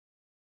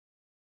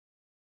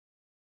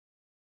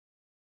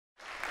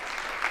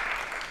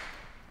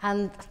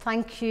and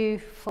thank you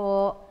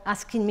for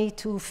asking me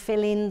to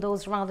fill in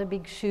those rather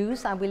big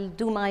shoes. I will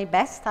do my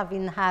best,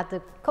 having had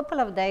a couple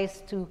of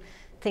days to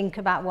think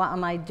about what I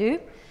might do.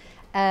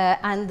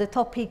 And the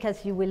topic,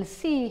 as you will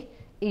see,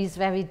 is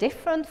very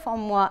different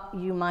from what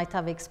you might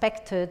have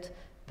expected,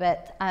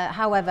 but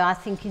however, I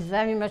think is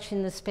very much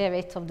in the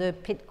spirit of the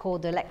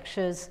Pitcorder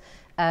lectures.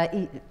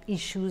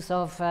 Issues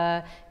of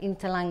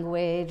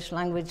interlanguage,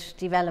 language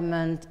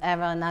development,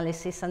 error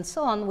analysis, and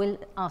so on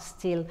are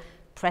still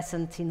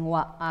present in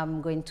what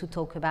I'm going to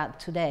talk about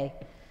today.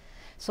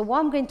 So what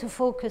I'm going to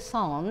focus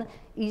on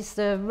is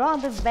the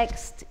rather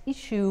vexed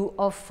issue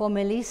of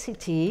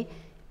formalicity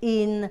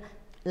in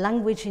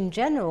language in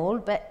general,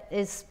 but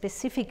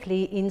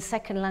specifically in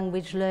second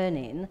language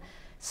learning.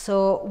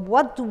 So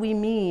what do we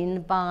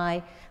mean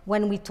by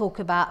when we talk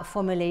about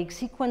formulaic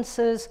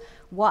sequences?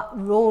 What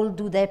role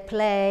do they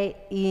play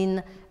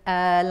in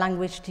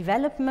language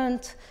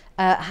development?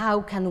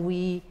 How can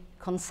we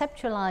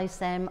conceptualize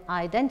them,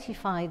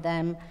 identify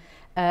them?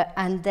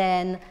 And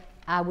then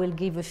I will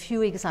give a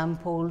few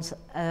examples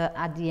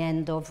at the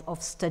end of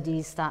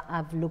studies that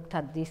have looked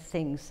at these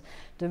things.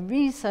 The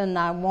reason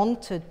I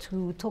wanted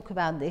to talk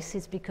about this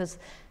is because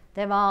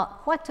there are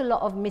quite a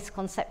lot of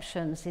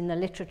misconceptions in the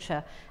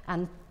literature,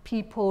 and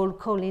people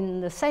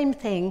calling the same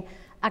thing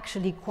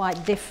actually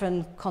quite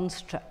different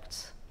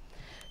constructs.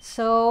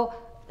 So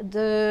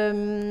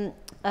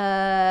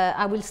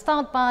I will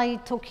start by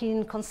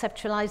talking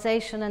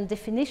conceptualization and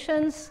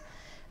definitions.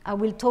 I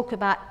will talk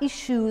about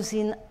issues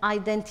in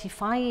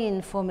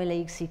identifying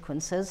formulaic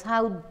sequences.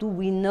 How do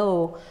we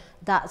know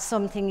that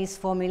something is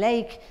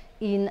formulaic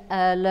in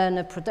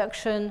learner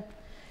production?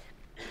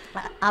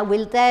 I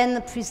will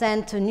then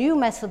present a new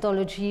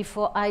methodology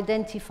for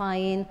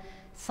identifying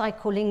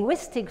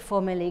psycholinguistic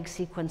formulaic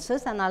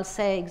sequences, and I'll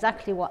say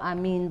exactly what I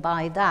mean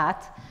by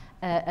that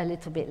a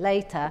little bit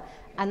later.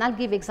 And I'll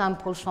give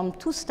examples from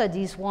two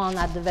studies, one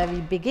at the very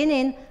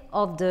beginning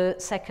of the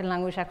second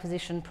language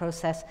acquisition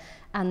process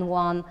and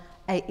one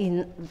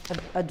in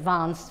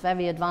advanced,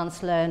 very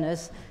advanced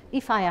learners,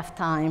 if I have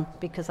time,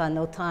 because I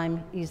know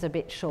time is a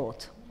bit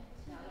short.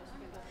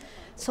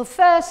 So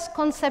first,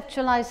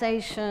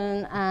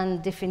 conceptualization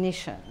and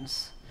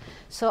definitions.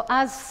 So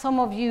as some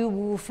of you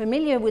who are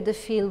familiar with the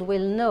field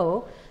will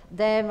know,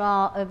 there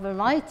are a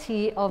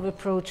variety of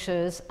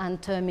approaches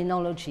and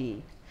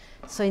terminology.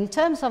 So in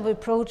terms of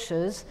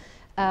approaches,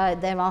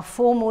 there are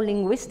formal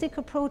linguistic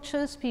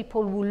approaches,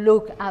 people who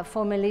look at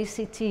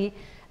formalicity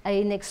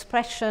in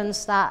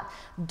expressions that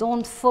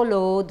don't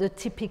follow the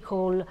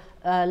typical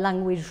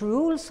language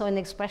rules. So an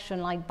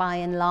expression like by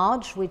and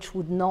large, which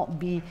would not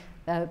be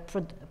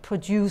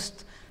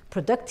produced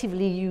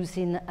productively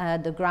using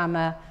the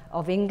grammar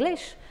of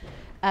English.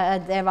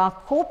 There are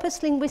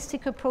corpus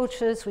linguistic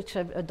approaches which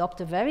adopt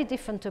a very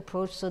different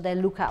approach, so they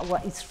look at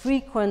what is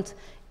frequent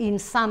in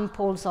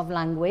samples of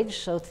language,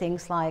 so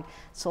things like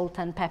salt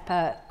and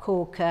pepper,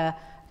 coke,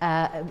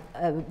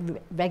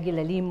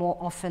 regularly, more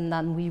often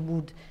than we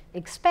would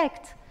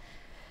expect.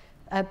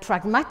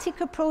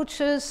 Pragmatic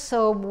approaches,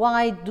 so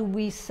why do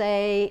we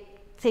say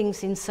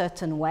things in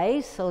certain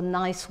ways? So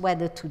nice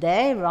weather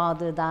today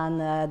rather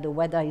than the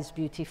weather is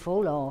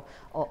beautiful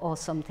or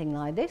something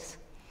like this.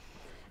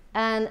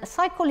 And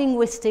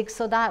psycholinguistics,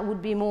 so that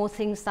would be more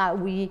things that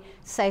we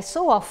say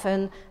so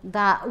often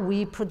that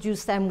we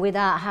produce them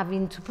without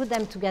having to put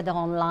them together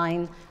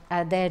online.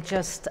 They're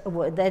just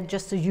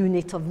a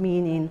unit of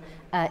meaning,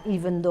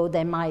 even though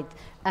they might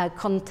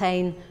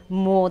contain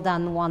more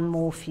than one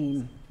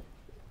morpheme.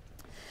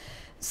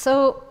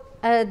 So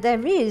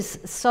there is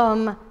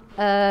some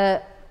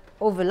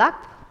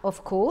overlap,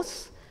 of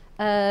course,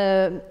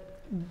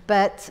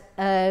 but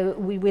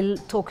we will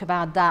talk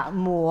about that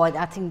more.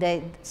 I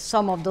think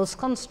some of those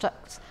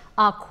constructs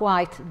are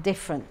quite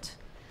different.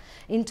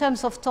 In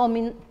terms of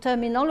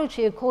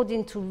terminology,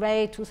 according to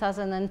Ray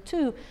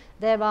 2002,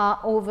 there are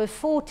over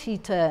 40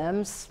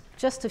 terms.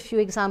 Just a few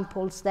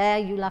examples there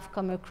you'll have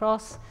come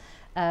across.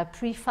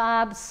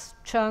 Prefabs,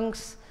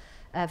 chunks,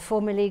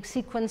 formulaic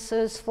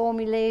sequences,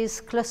 formulas,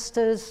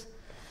 clusters,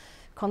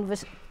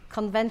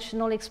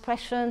 conventional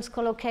expressions,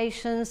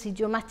 collocations,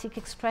 idiomatic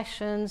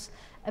expressions,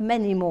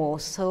 many more.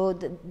 So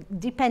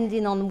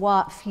depending on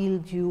what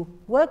field you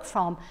work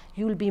from,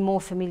 you'll be more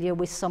familiar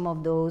with some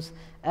of those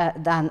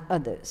than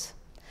others.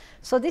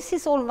 So this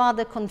is all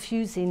rather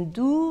confusing.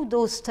 Do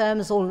those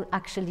terms all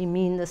actually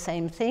mean the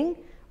same thing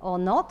or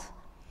not?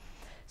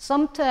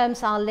 Some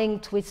terms are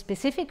linked with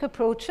specific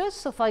approaches.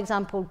 So for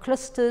example,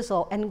 clusters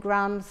or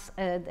n-grams,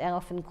 they're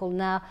often called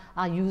now,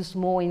 are used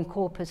more in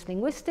corpus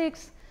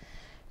linguistics.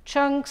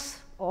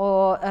 Chunks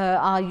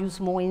are used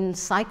more in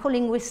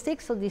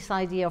psycholinguistics, so this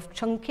idea of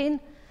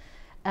chunking.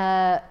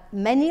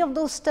 Many of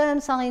those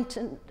terms are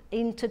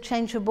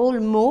interchangeable,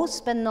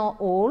 most but not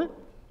all.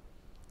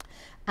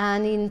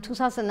 And in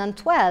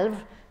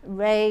 2012,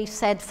 Ray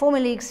said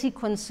formulaic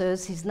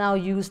sequences is now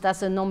used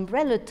as an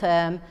umbrella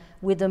term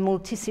with a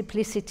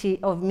multiplicity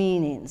of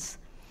meanings.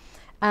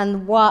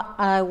 And what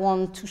I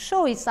want to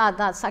show is that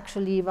that's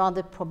actually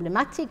rather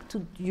problematic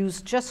to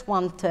use just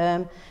one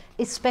term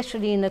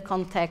especially in the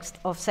context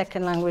of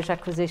second language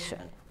acquisition.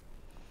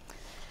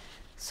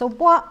 So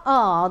what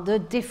are the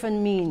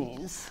different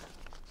meanings?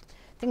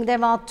 I think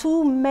there are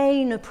two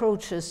main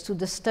approaches to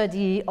the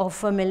study of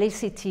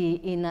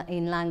formulicity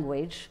in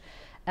language.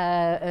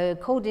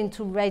 According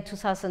to Ray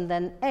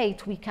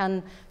 2008, we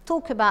can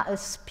talk about a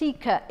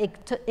speaker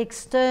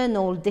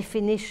external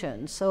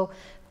definition. So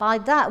by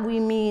that we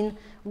mean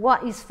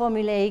what is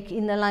formulaic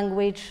in the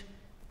language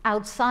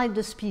outside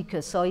the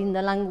speaker, so in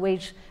the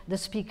language the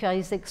speaker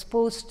is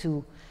exposed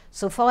to.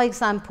 So for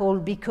example,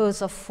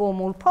 because of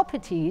formal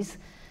properties,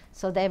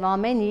 so there are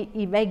many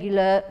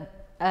irregular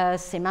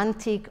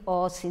semantic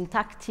or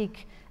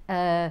syntactic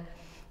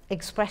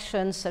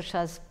expressions such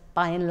as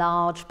by and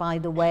large, by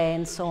the way,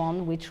 and so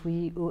on, which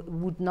we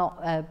would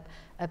not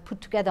put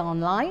together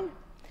online.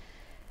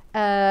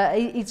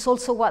 It's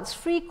also what's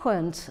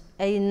frequent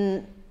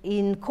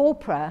in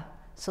corpora,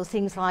 so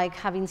things like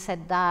having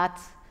said that,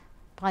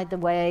 by the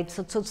way,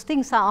 so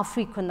things that are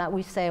frequent that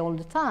we say all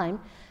the time,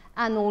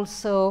 and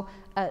also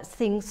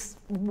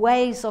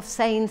ways of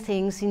saying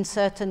things in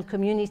certain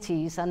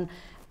communities, and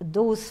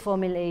those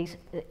formulae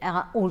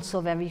are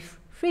also very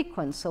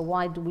frequent. So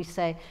why do we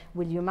say,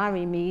 will you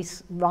marry me,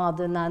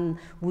 rather than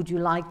would you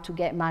like to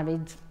get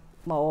married,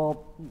 or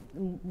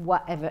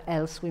whatever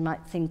else we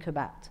might think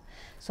about.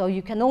 So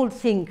you can all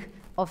think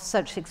of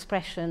such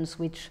expressions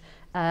which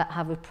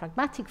have a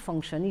pragmatic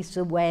function. It's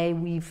the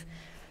way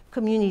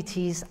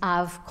communities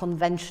have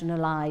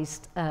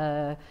conventionalized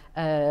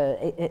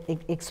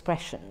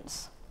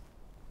expressions.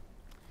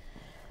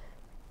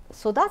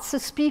 So that's a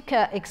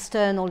speaker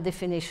external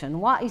definition.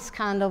 What is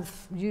kind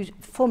of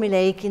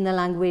formulaic in the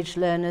language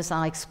learners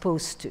are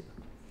exposed to?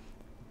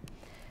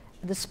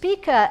 The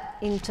speaker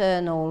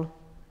internal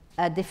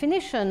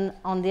definition,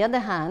 on the other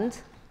hand,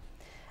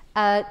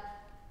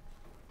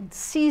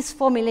 sees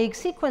formulaic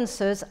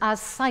sequences as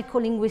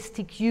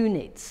psycholinguistic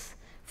units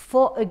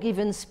for a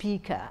given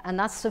speaker, and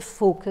that's the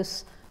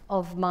focus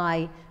of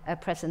my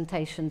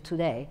presentation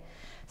today.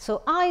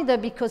 So either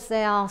because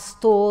they are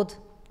stored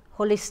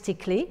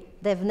holistically,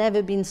 they've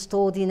never been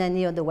stored in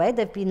any other way,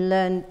 they've been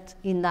learned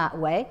in that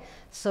way.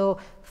 So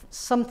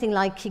something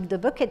like kick the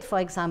bucket, for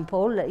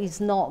example, is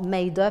not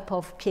made up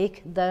of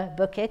kick the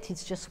bucket,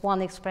 it's just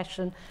one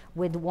expression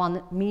with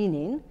one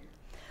meaning.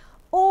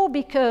 Or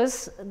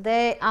because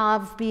they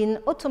have been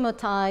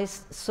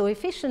automatized so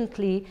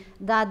efficiently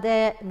that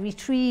they're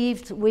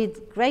retrieved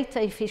with greater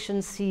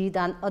efficiency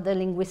than other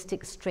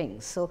linguistic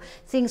strings. So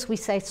things we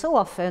say so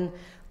often,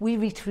 we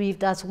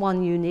retrieved as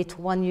one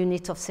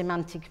unit of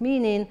semantic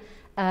meaning,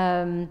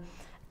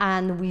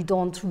 and we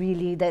don't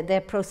really,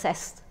 they're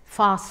processed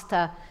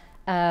faster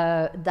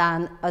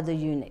than other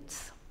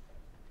units.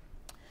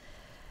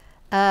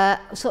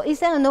 So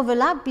is there an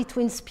overlap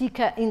between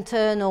speaker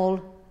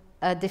internal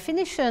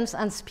definitions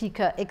and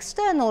speaker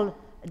external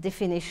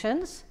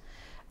definitions?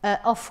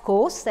 Of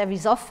course, there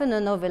is often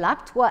an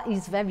overlap. What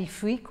is very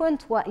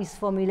frequent, what is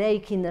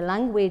formulaic in the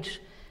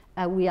language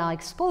we are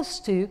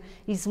exposed to,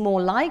 is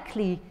more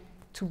likely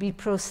to be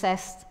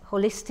processed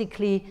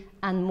holistically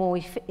and more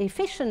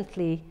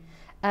efficiently,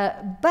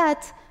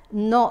 but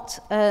not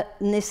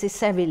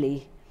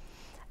necessarily.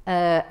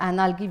 And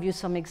I'll give you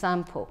some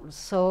examples.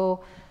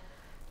 So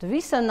the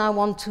reason I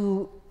want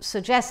to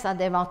suggest that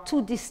there are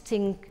two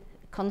distinct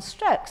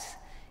constructs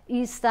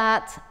is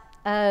that,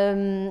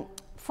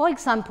 for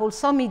example,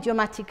 some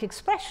idiomatic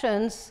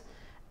expressions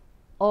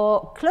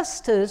or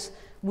clusters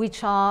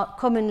which are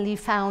commonly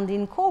found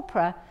in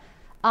corpora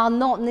are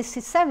not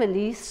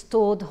necessarily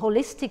stored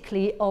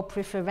holistically or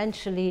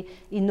preferentially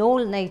in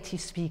all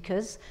native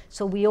speakers.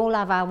 So we all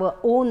have our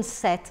own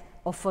set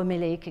of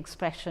formulaic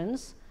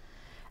expressions.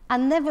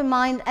 And never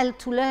mind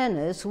L2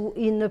 learners who,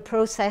 in the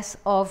process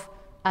of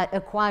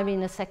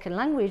acquiring a second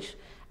language,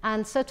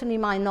 and certainly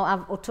might not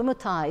have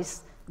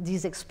automatized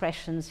these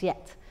expressions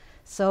yet.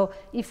 So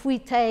if we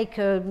take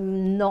a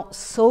not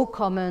so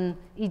common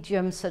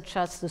idiom such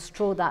as the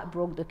straw that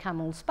broke the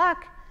camel's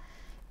back,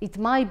 it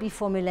might be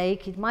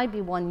formulaic, it might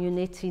be one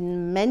unit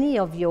in many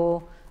of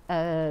your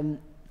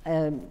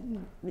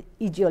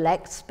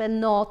idiolects, but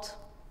not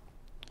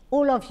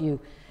all of you.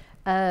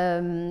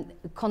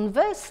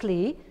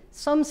 Conversely,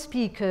 some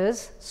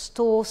speakers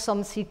store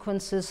some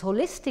sequences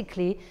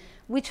holistically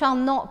which are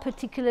not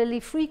particularly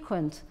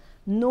frequent,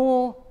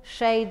 nor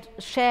shared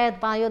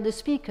by other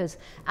speakers.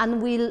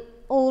 And we'll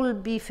all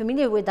be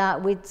familiar with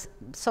that with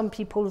some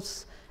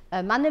people's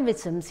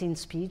mannerisms in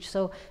speech.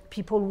 So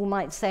people who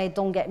might say,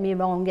 don't get me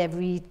wrong,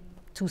 every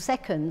 2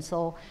 seconds,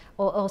 or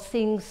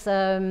things,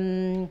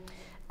 fillers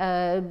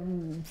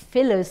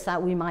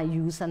that we might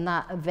use, and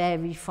that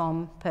vary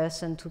from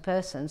person to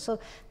person. So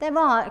there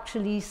are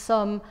actually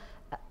some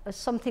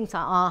things that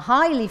are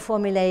highly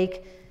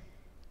formulaic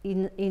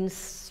in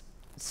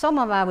some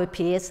of our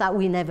peers that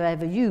we never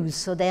ever use,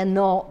 so they're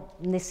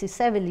not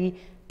necessarily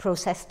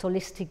processed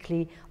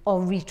holistically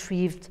or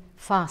retrieved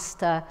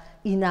faster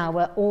in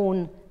our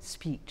own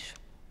speech.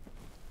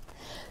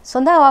 So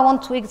now I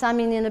want to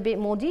examine in a bit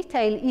more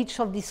detail each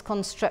of these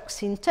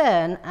constructs in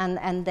turn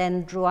and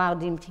then draw out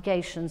the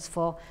implications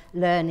for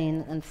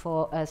learning and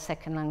for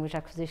second language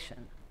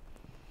acquisition.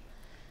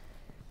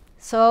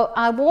 So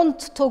I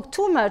won't talk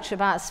too much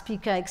about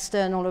speaker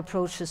external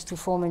approaches to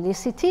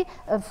formalicity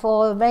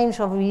for a range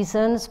of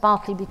reasons,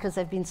 partly because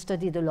they've been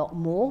studied a lot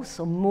more.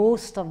 So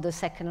most of the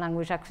second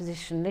language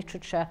acquisition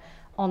literature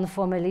on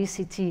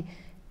formalicity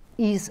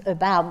is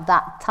about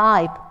that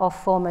type of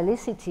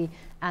formalicity,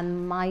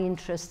 and my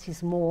interest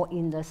is more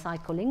in the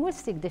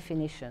psycholinguistic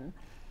definition.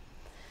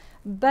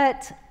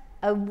 But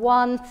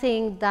one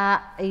thing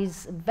that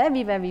is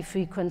very, very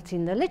frequent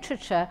in the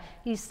literature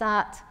is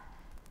that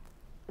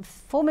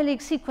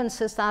formulaic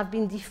sequences that have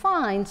been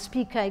defined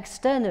speaker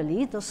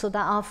externally, so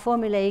that are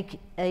formulaic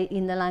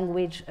in the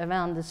language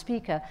around the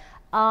speaker,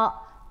 are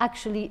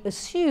actually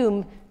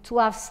assumed to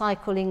have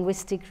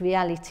psycholinguistic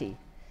reality.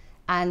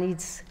 And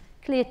it's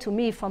clear to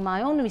me from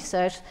my own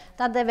research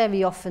that they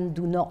very often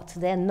do not.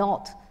 They're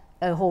not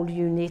a whole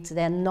unit,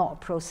 they're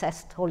not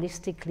processed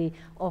holistically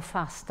or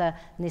faster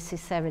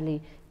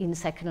necessarily in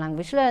second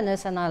language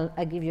learners, and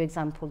I'll give you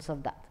examples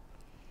of that.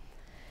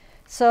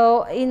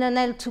 So in an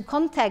L2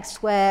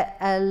 context where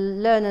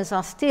learners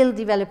are still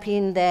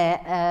developing their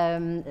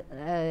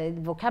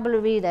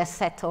vocabulary, their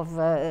set of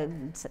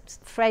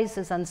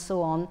phrases and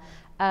so on,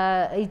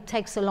 it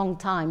takes a long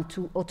time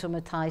to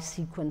automatize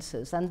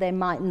sequences, and they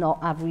might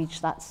not have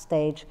reached that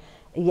stage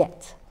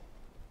yet.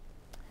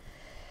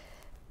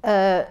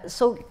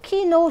 So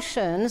key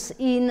notions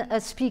in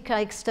a speaker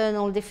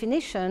external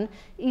definition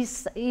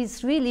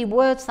is really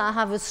words that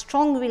have a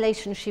strong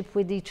relationship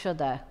with each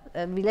other,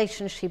 a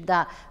relationship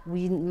that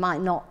we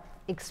might not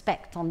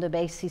expect on the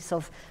basis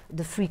of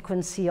the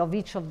frequency of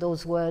each of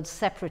those words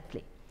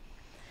separately.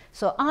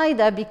 So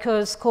either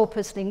because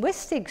corpus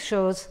linguistics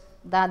shows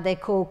that they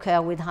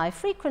co-occur with high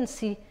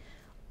frequency,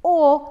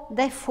 or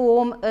they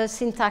form a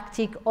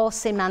syntactic or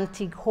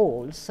semantic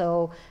whole.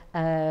 So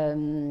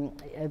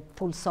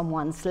pull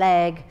someone's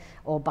leg,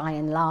 or by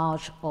and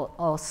large,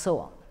 or so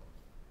on.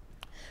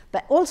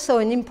 But also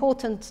an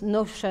important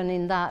notion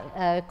in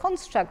that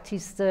construct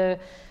is the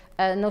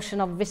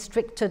notion of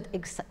restricted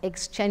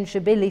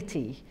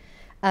exchangeability.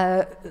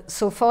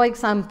 So for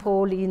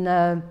example, in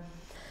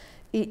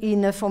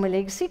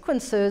formulaic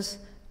sequences,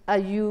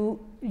 you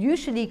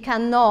usually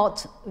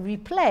cannot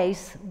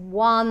replace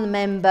one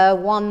member,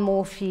 one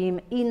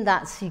morpheme in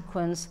that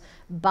sequence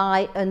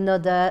by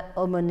another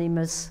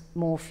homonymous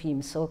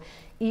morpheme. So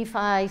if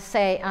I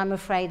say, I'm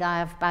afraid I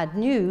have bad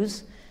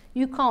news,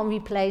 you can't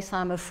replace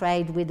I'm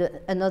afraid with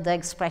another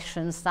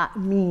expression that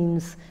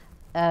means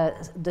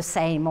the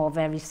same or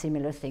very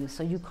similar things.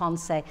 So you can't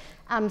say,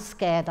 I'm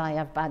scared I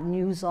have bad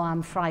news, or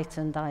I'm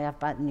frightened I have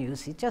bad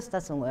news. It just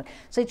doesn't work.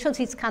 So it shows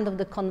it's kind of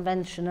the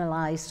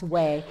conventionalized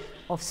way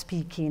of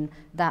speaking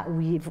that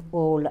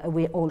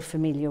we're all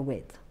familiar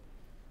with.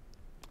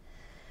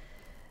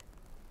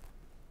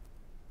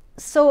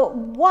 So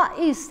what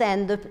is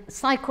then the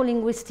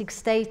psycholinguistic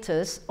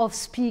status of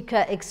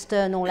speaker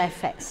external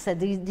effects? So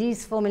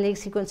these formulaic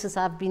sequences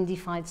have been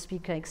defined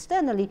speaker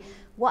externally.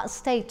 What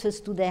status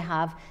do they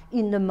have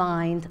in the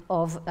mind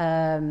of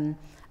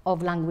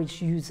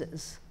language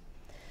users?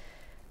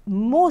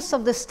 Most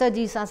of the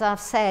studies, as I've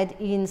said,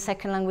 in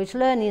second language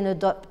learning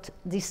adopt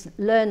this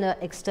learner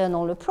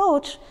external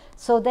approach.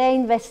 So they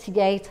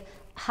investigate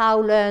how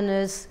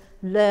learners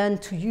learn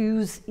to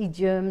use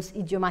idioms,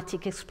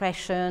 idiomatic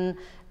expression,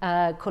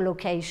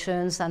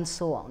 collocations, and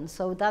so on.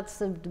 So that's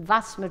the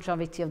vast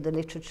majority of the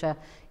literature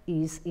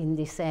is in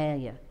this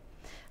area.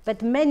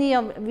 But many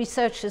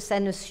researchers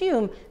then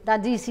assume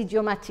that these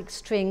idiomatic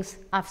strings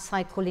have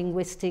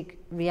psycholinguistic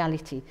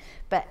reality.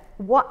 But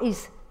what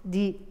is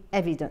the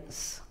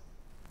evidence?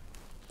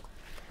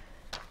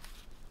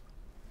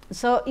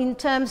 So in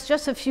terms,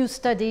 just a few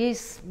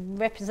studies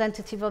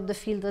representative of the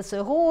field as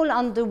a whole,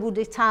 Underwood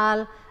et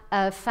al.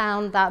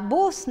 Found that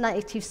both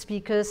native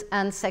speakers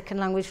and second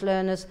language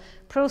learners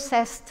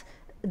processed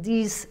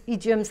these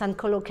idioms and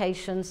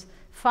collocations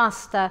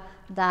faster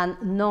than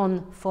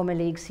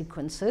non-formulaic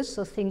sequences,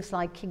 so things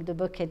like kick the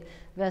bucket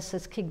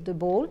versus kick the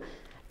ball.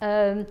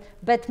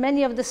 But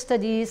many of the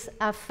studies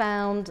have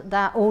found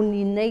that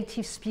only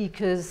native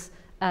speakers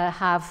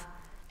have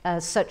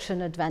such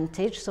an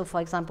advantage. So for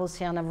example,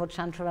 Sierra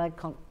Vochantra,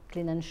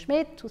 Conklin and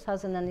Schmidt,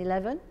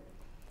 2011.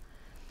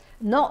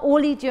 Not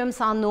all idioms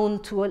are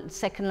known to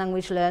second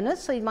language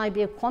learners, so it might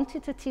be a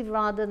quantitative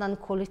rather than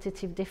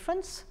qualitative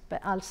difference, but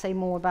I'll say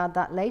more about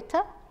that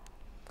later.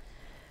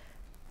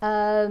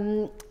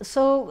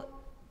 So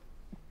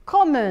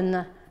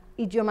common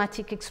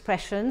idiomatic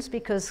expressions,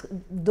 because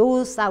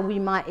those that we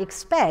might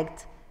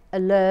expect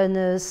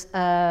learners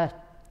have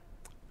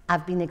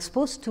been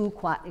exposed to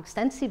quite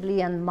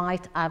extensively and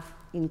might have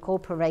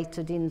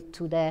incorporated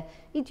into their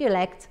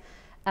idiolect,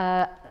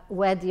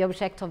 were the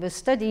object of a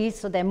study,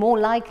 so they're more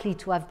likely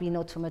to have been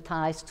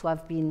automatized,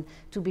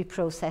 to be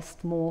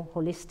processed more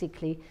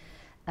holistically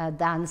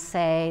than,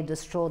 say, the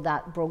straw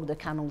that broke the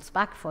camel's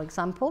back, for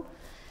example.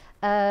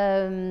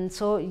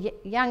 So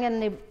Yang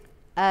and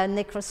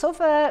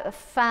Nekrasova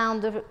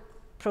found a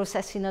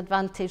processing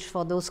advantage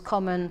for those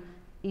common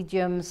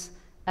idioms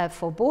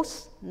for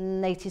both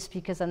native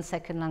speakers and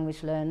second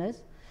language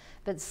learners.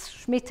 But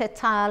Schmidt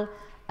et al.,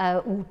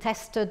 who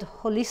tested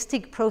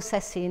holistic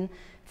processing,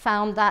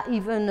 found that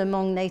even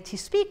among native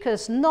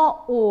speakers,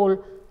 not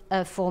all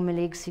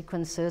formulaic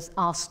sequences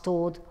are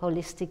stored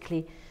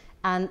holistically.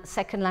 And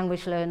second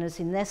language learners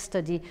in their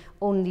study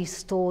only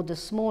stored a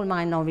small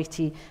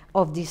minority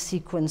of these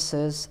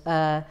sequences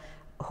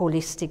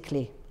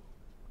holistically.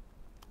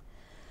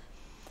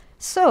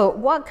 So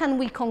what can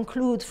we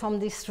conclude from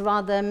this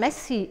rather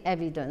messy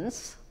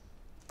evidence?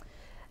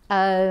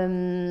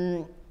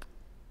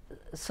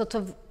 Sort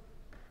of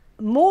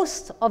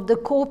most of the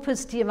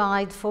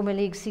corpus-derived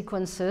formulaic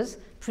sequences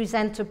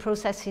present a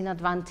processing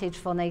advantage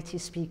for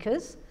native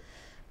speakers,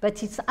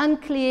 but it's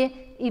unclear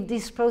if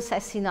this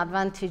processing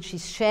advantage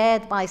is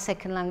shared by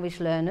second language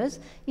learners.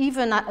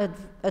 Even at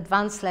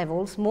advanced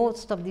levels,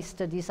 most of these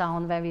studies are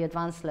on very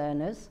advanced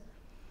learners.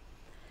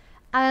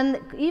 And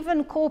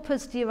even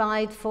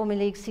corpus-derived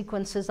formulaic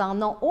sequences are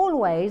not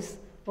always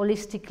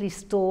holistically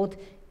stored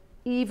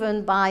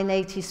even by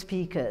native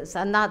speakers.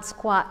 And that's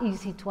quite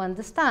easy to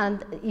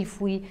understand if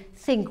we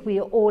think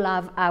we all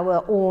have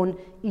our own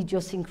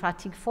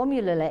idiosyncratic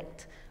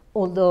formulaic,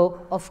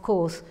 although, of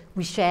course,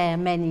 we share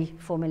many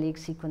formulaic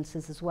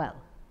sequences as well.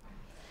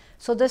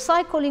 So the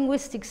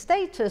psycholinguistic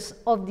status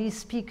of these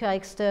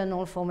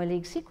speaker-external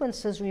formulaic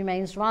sequences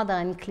remains rather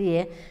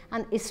unclear,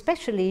 and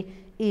especially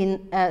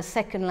in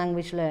second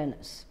language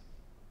learners.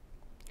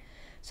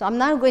 So I'm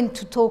now going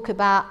to talk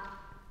about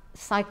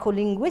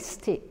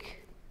psycholinguistic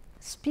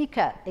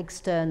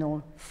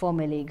speaker-external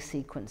formulaic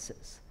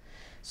sequences.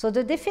 So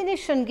the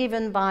definition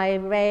given by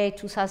Ray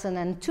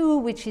 2002,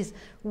 which is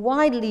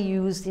widely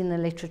used in the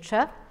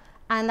literature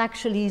and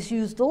actually is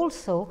used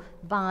also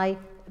by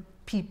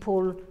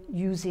people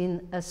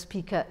using a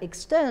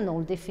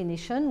speaker-external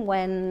definition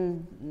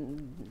when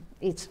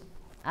it's,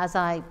 as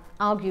I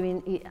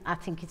argue, I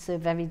think it's a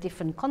very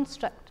different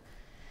construct,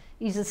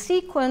 is a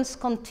sequence,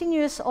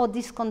 continuous or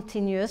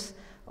discontinuous,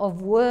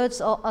 of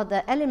words or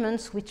other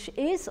elements which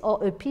is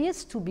or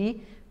appears to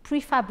be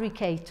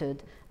prefabricated,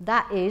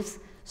 that is,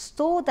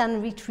 stored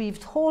and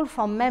retrieved whole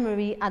from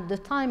memory at the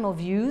time of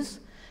use,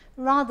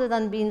 rather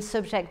than being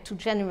subject to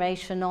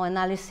generation or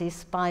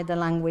analysis by the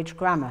language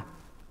grammar.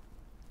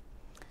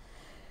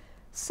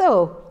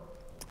 So,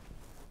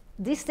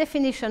 this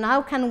definition,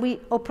 how can we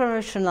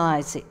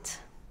operationalize it?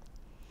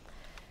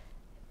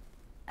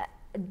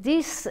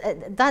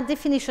 That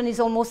definition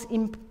is almost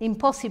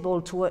impossible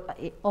to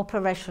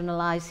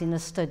operationalize in a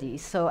study.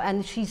 So,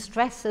 and she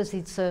stresses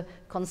it's a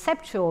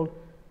conceptual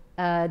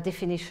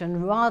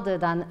definition rather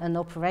than an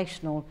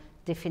operational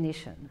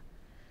definition.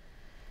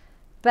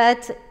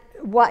 But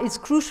what is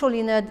crucial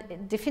in a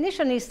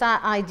definition is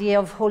that idea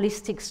of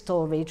holistic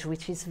storage,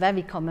 which is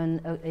very common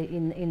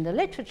in the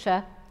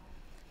literature.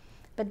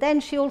 But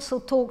then she also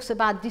talks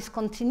about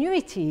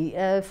discontinuity.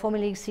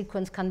 Formulaic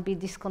sequence can be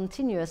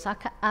discontinuous.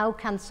 How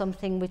can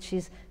something which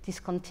is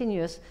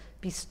discontinuous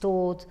be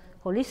stored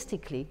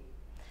holistically?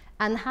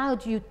 And how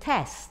do you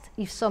test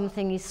if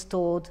something is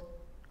stored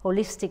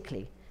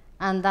holistically?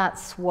 And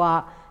that's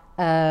what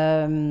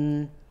I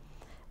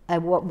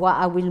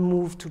will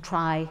move to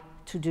try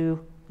to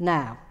do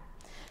now.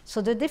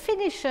 So the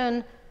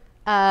definition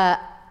I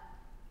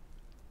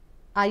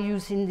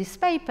use in this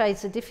paper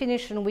is a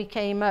definition we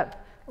came up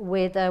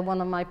with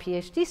one of my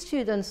PhD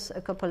students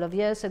a couple of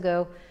years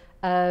ago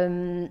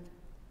to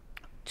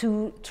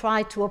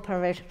try to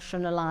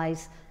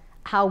operationalize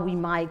how we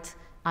might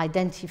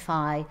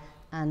identify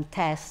and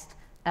test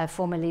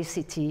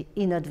formalicity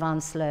in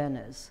advanced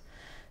learners.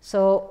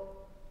 So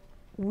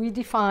we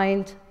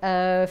defined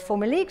a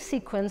formulaic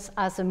sequence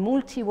as a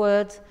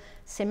multi-word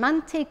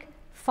semantic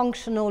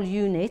functional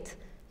unit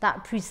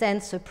that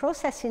presents a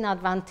processing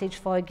advantage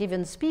for a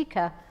given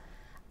speaker,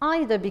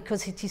 either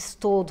because it is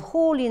stored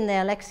whole in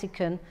their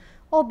lexicon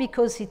or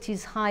because it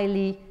is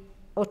highly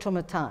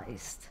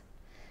automatized.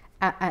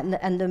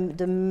 And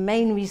the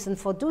main reason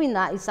for doing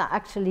that is that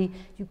actually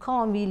you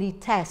can't really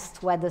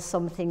test whether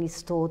something is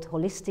stored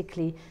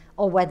holistically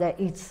or whether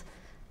it's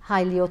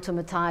highly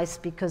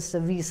automatized, because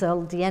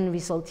the end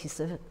result is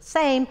the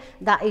same,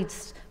 that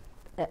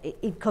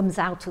it comes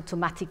out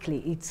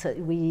automatically.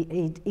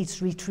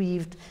 It's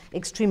retrieved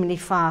extremely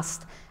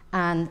fast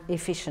and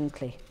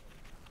efficiently.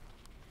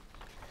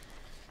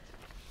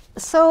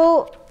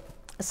 So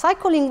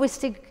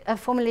psycholinguistic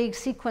formulaic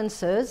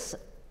sequences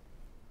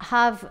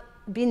have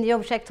been the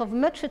object of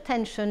much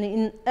attention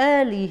in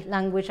early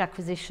language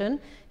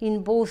acquisition,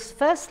 in both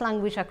first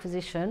language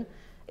acquisition.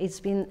 It's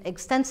been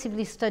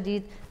extensively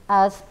studied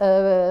as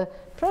a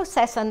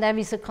process, and there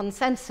is a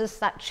consensus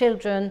that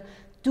children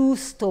do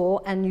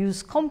store and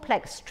use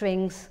complex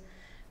strings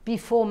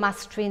before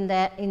mastering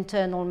their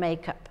internal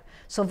makeup.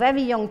 So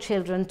very young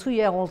children,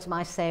 2-year-olds,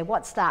 might say,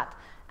 "What's that?"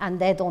 And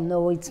they don't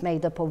know it's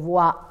made up of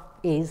what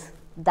is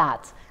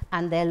that.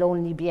 And they'll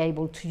only be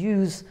able to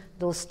use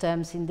those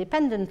terms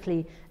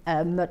independently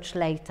much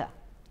later.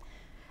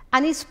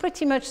 And it's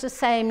pretty much the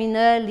same in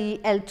early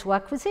L2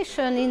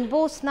 acquisition in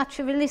both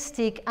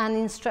naturalistic and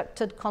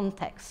instructed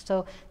contexts.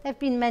 So there have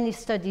been many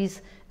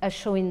studies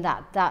showing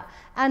that.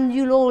 And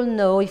you'll all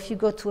know, if you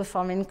go to a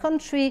foreign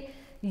country,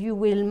 you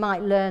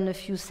might learn a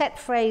few set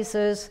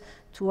phrases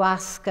to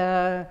ask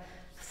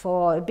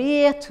for a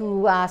beer,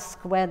 to ask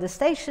where the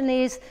station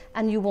is,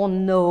 and you won't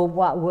know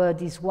what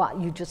word is what.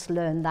 You just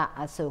learn that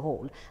as a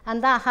whole.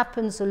 And that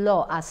happens a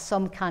lot as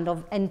some kind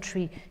of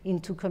entry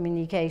into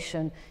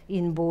communication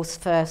in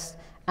both first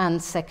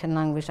and second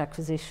language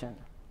acquisition.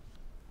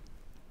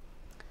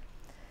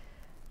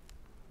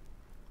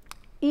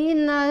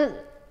 In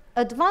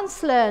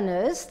advanced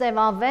learners, there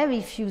are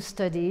very few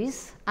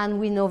studies, and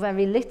we know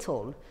very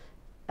little.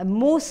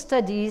 Most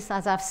studies,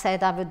 as I've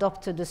said, have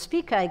adopted a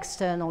speaker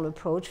external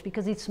approach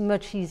because it's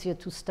much easier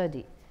to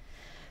study.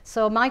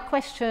 So my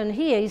question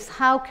here is,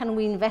 how can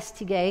we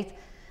investigate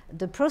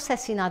the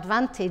processing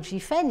advantage,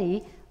 if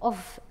any,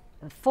 of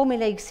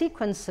formulaic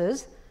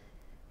sequences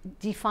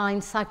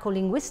defined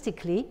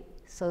psycholinguistically,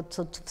 so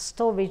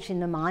storage in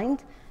the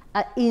mind,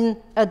 in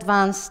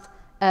advanced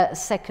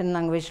second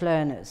language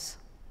learners?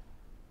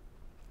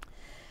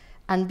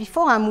 And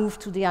before I move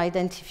to the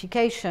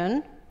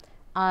identification,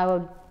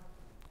 I'll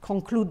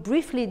conclude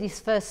briefly this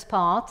first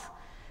part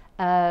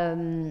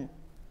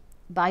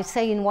by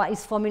saying what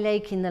is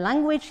formulaic in the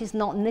language is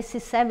not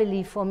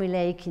necessarily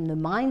formulaic in the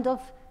mind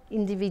of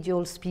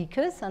individual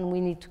speakers, and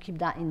we need to keep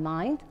that in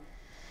mind.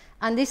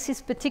 And this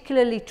is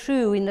particularly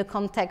true in the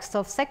context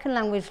of second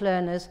language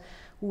learners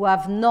who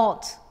have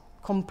not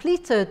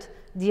completed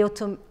the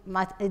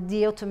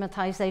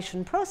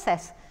automatization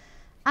process,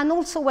 and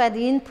also where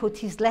the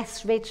input is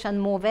less rich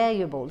and more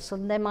variable, so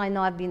they might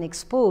not have been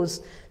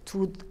exposed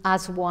to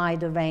as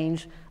wide a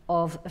range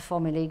of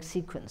formulaic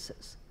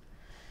sequences.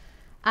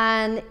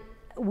 And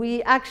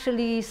we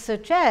actually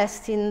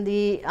suggest in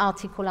the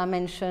article I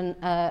mentioned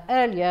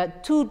earlier,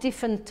 2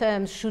 different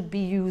terms should be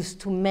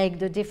used to make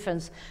the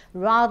difference,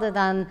 rather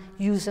than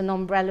use an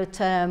umbrella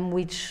term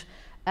which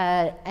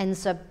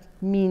ends up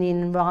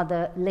meaning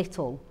rather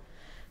little,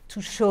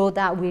 to show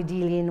that we're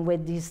dealing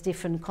with these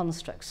different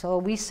constructs. So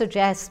we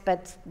suggest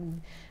that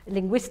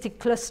linguistic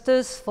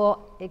clusters for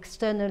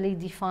externally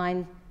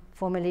defined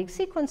formulaic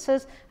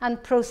sequences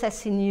and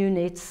processing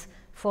units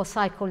for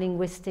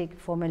psycholinguistic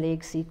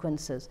formulaic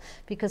sequences,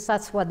 because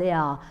that's what they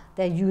are.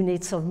 They're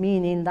units of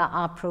meaning that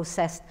are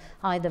processed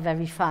either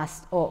very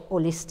fast or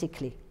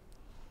holistically.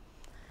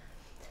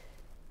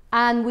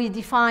 And we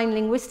define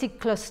linguistic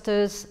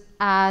clusters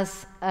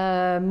as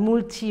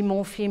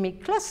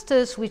multi-morphemic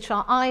clusters, which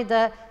are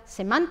either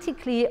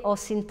semantically or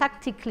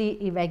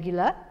syntactically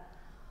irregular,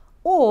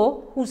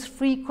 or whose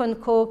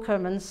frequent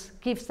co-occurrence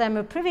gives them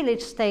a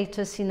privileged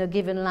status in a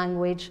given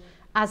language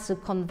as a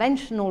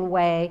conventional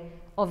way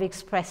of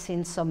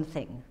expressing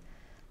something.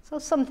 So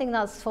something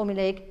that's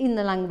formulaic in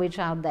the language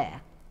out there.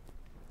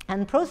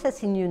 And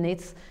processing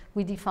units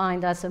we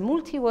defined as a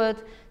multi-word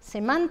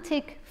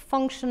semantic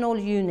functional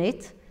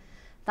unit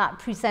that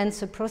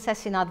presents a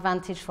processing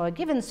advantage for a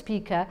given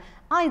speaker,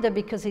 either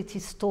because it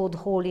is stored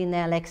whole in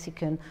their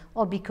lexicon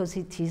or because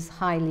it is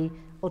highly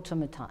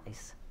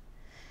automatized.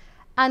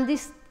 And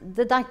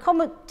the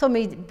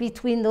dichotomy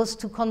between those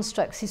 2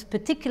 constructs is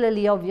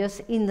particularly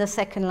obvious in the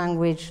second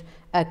language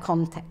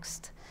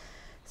context.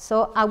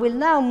 So I will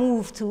now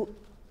move to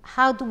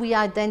how do we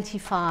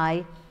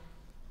identify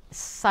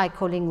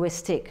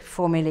psycholinguistic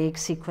formulaic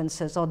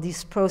sequences, or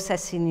these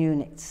processing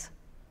units.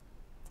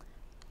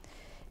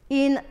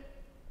 In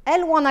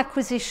L1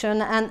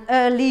 acquisition and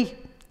early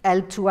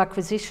L2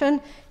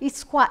 acquisition,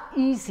 it's quite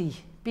easy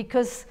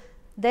because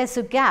there's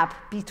a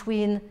gap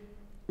between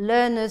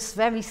learners'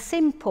 very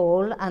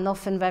simple and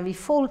often very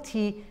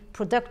faulty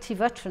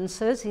productive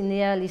utterances in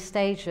the early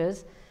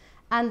stages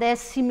and their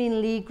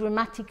seemingly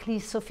grammatically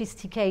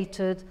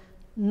sophisticated,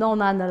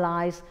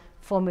 non-analyzed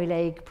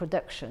formulaic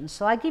production.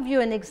 So I give you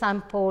an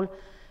example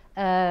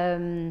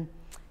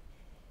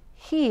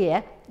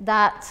here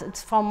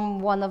that's from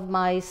one of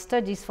my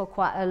studies from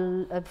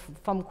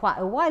quite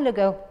a while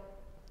ago,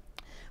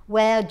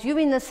 where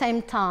during the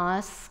same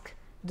task,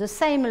 the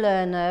same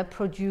learner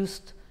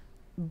produced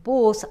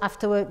both,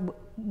 after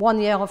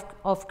 1 year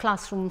of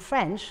classroom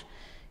French,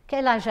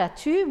 quel âge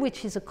as-tu,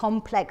 which is a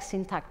complex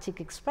syntactic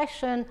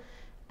expression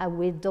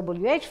with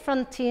WH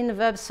fronting,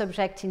 verb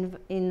subject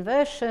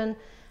inversion,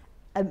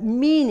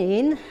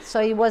 meaning,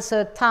 so it was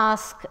a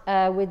task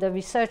with a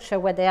researcher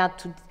where they had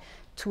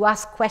to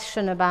ask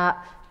questions about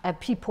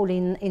people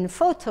in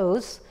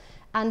photos,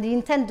 and the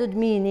intended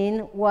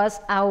meaning was,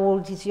 how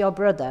old is your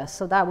brother?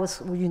 So that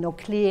was,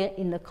 clear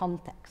in the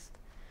context.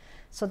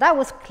 So that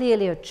was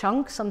clearly a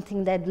chunk,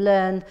 something they'd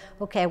learned.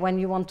 Okay, when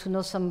you want to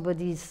know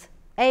somebody's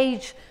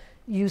age,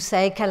 you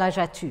say, quel âge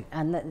as-tu?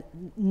 And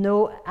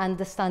no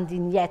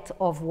understanding yet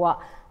of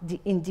what the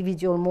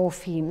individual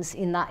morphemes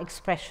in that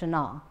expression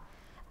are.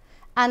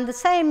 And the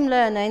same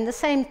learner, in the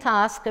same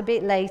task, a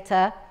bit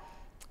later,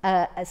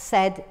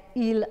 said,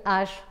 il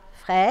âge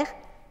frère,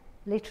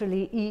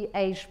 literally he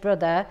aged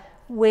brother,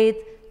 with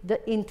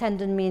the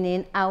intended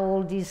meaning, how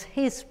old is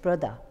his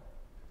brother?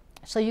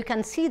 So you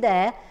can see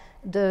there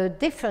the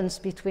difference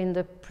between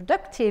the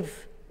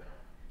productive,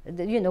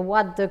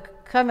 what the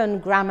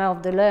current grammar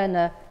of the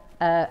learner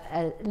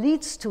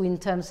leads to in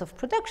terms of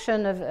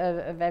production of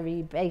a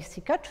very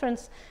basic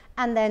utterance,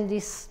 and then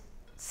this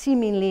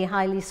seemingly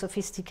highly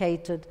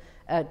sophisticated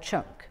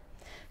chunk.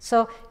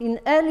 So in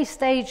early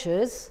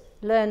stages,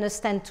 learners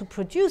tend to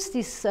produce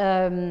these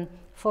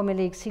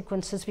formulaic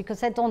sequences because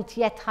they don't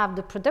yet have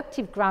the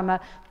productive grammar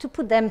to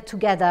put them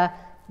together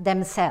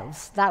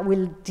themselves. That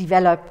will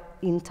develop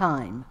in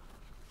time.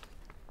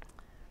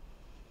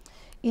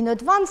 In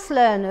advanced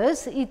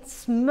learners,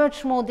 it's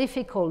much more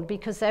difficult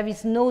because there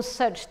is no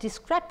such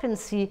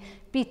discrepancy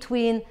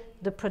between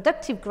the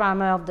productive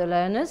grammar of the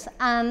learners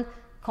and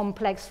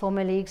complex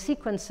formulaic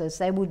sequences.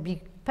 They would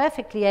be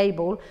perfectly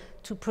able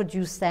to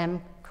produce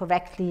them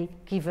correctly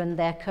given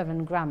their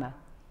current grammar.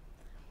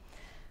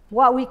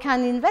 What we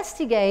can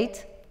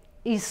investigate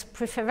is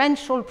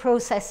preferential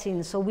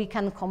processing, so we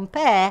can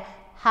compare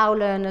how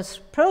learners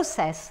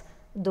process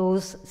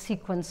those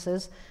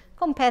sequences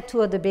compared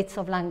to other bits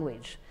of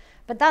language.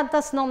 But that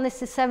does not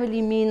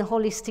necessarily mean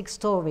holistic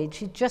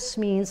storage. It just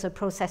means a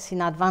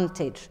processing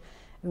advantage,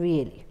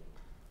 really.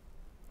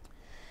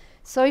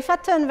 So if I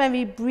turn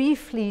very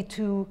briefly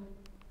to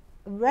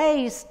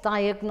Ray's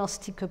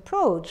diagnostic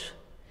approach,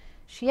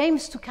 she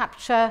aims to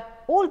capture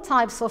all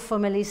types of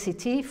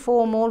formalicity,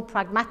 formal,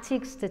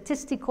 pragmatic,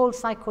 statistical,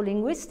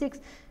 psycholinguistics,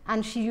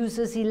 and she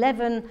uses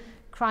 11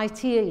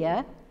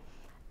 criteria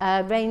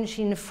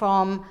ranging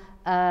from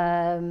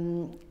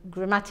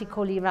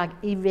grammatical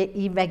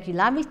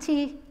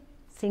irregularity,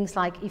 things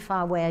like if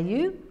I were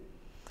you,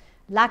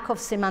 lack of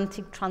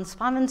semantic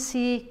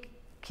transparency,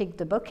 kick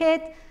the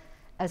bucket,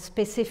 a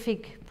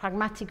specific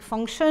pragmatic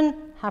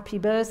function, happy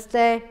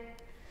birthday,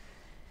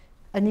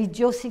 an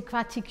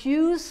idiosyncratic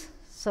use,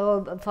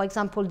 so for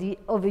example the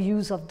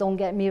overuse of don't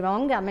get me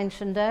wrong I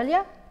mentioned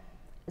earlier,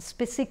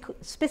 specific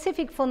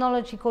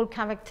phonological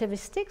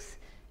characteristics,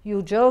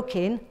 you're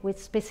joking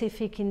with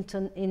specific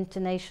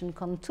intonation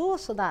contour,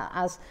 so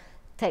that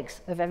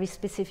takes a very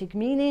specific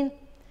meaning.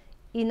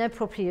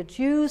 Inappropriate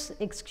use,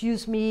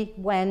 excuse me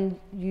when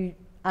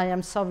I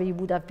am sorry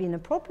would have been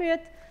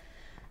appropriate.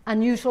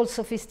 Unusual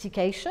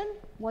sophistication,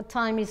 what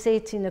time is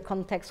it in a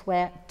context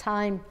where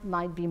time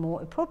might be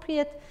more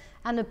appropriate.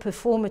 And a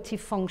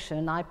performative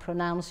function, I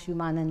pronounce you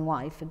man and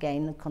wife,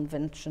 again a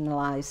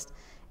conventionalized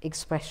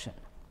expression.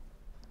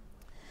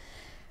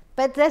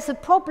 But there's a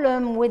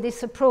problem with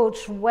this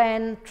approach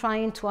when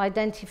trying to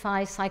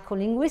identify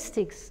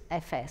psycholinguistics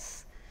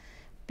FS,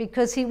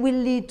 because it will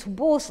lead to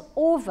both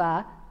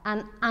over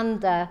and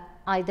under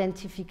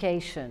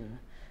identification.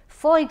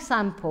 For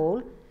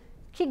example,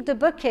 kick the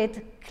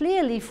bucket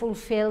clearly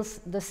fulfills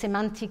the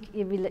semantic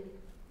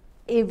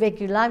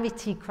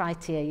irregularity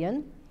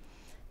criterion,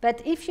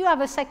 but if you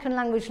have a second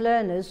language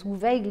learner who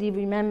vaguely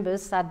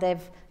remembers that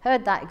they've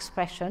heard that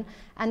expression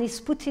and is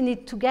putting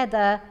it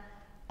together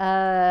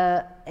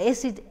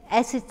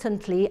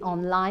hesitantly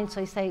online,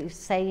 so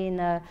saying,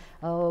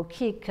 oh,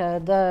 kick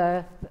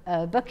the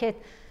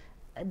bucket,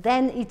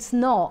 then it's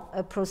not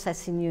a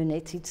processing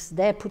unit,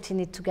 they're putting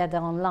it together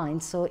online,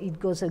 so it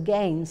goes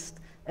against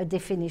a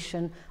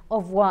definition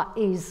of what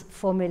is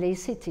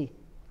formalicity.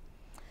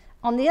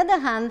 On the other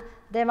hand,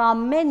 there are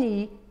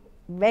many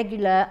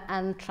regular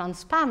and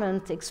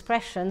transparent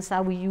expressions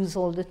that we use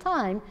all the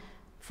time.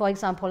 For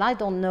example, I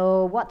don't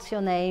know, what's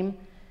your name,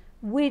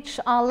 which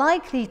are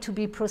likely to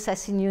be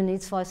processing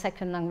units for a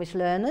second language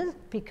learner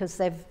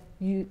because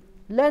you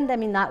learn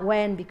them in that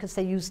way and because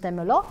they use them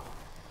a lot.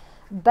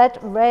 But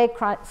Ray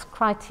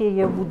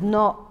criteria would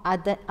not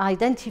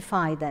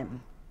identify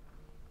them.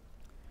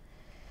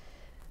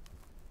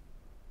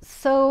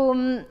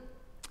 So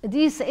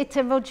these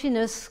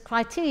heterogeneous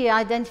criteria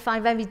identify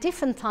very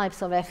different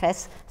types of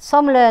FS,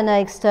 some learner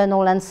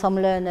external and some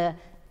learner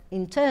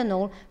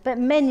internal, but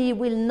many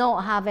will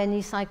not have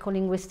any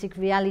psycholinguistic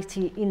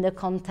reality in the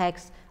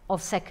context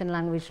of second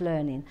language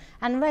learning.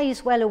 And Ray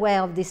is well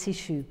aware of this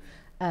issue,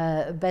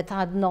 but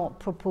had not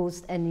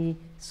proposed any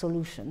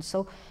solution.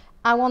 So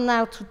I want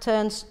now to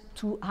turn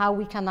to how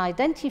we can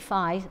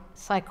identify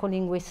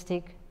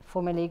psycholinguistic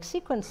formulaic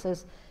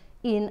sequences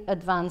in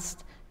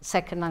advanced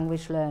second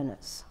language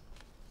learners.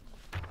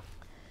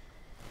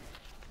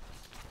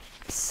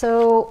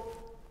 So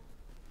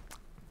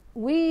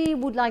we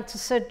would like to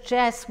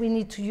suggest we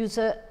need to use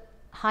a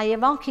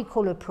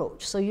hierarchical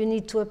approach. So you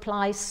need to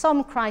apply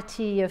some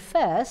criteria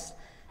first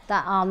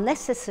that are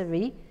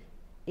necessary.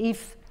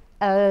 If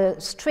a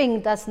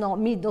string does not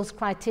meet those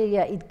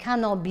criteria, it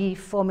cannot be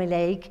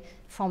formulaic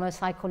from a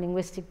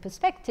psycholinguistic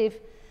perspective.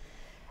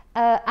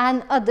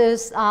 And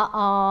others that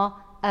are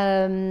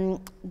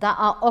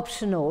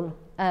optional,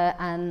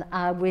 and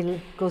I will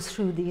go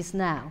through these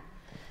now.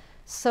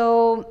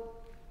 So,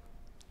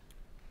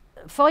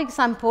 for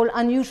example,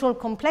 unusual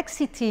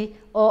complexity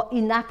or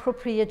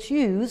inappropriate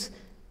use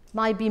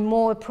might be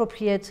more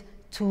appropriate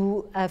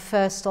to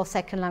first or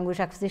second language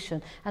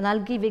acquisition. And I'll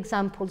give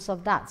examples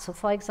of that. So,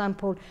 for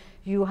example,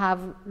 you have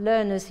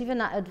learners,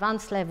 even at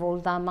advanced level,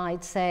 that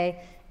might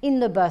say, in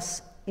the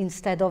bus,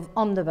 instead of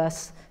on the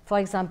bus. For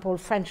example,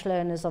 French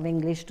learners of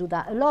English do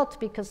that a lot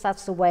because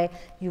that's the way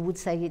you would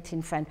say it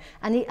in French.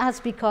 And it has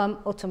become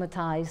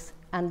automatized,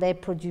 and they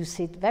produce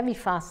it very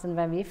fast and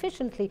very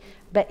efficiently,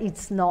 but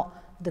it's not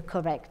the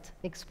correct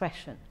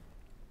expression.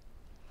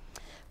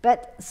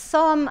 But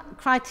some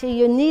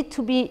criteria need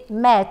to be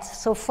met.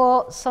 So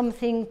for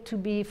something to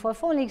be, for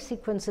phonemic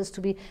sequences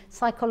to be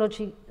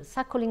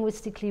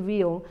psycholinguistically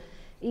real,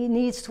 it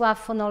needs to have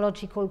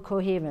phonological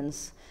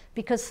coherence,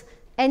 because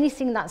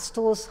anything that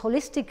stores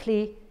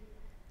holistically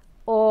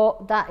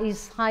or that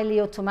is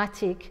highly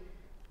automatic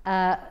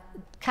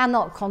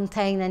cannot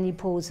contain any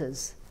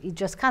pauses. It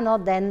just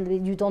cannot.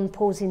 Then you don't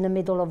pause in the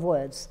middle of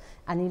words.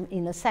 And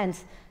in a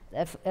sense,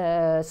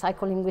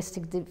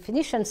 psycholinguistic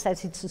definition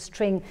says it's a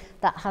string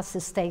that has the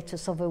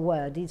status of a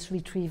word. It's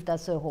retrieved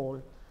as a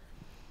whole.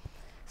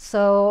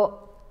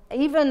 So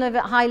even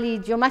a highly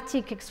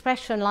idiomatic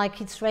expression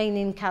like "it's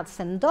raining cats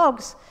and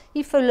dogs,"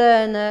 if a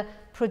learner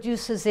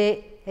produces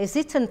it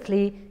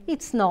hesitantly,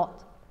 it's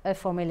not a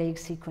formulaic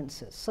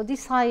sequence. So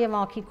this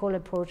hierarchical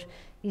approach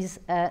is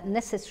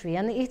necessary.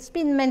 And it's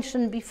been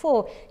mentioned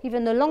before,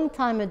 even a long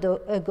time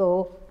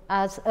ago,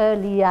 as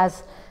early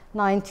as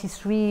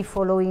 93,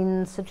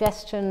 following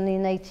suggestion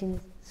in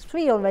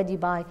 1803 already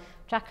by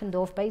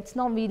Jackendorf, but it's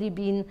not really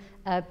been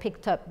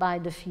picked up by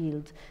the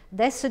field.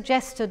 They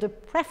suggested a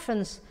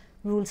preference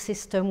rule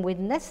system with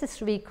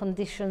necessary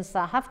conditions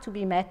that have to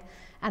be met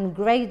and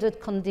graded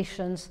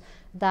conditions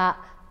that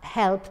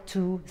help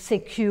to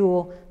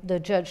secure the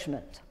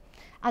judgment.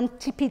 And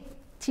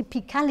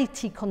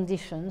typicality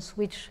conditions,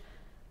 which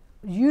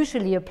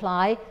usually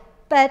apply,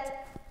 but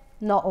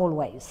not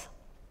always.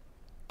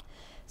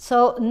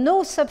 So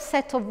no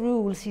subset of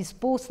rules is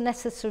both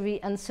necessary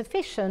and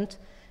sufficient,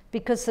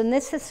 because the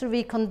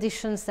necessary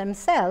conditions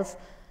themselves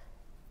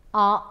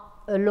are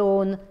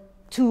alone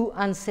too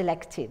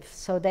unselective.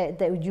 So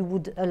that you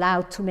would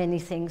allow too many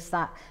things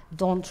that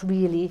don't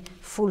really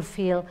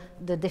fulfill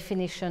the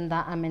definition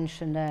that I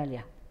mentioned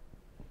earlier.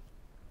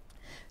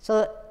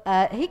 So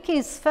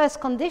Hickey's first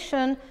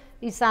condition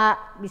is that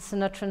it's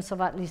an utterance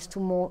of at least 2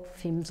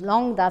 morphemes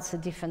long. That's a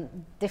different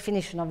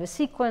definition of a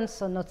sequence,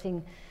 so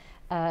nothing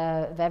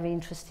very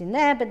interesting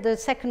there. But the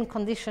second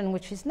condition,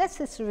 which is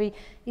necessary,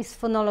 is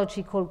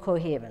phonological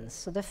coherence.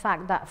 So the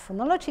fact that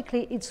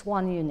phonologically it's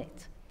 1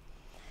 unit.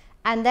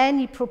 And then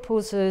he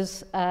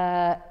proposes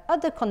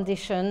other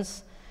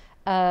conditions,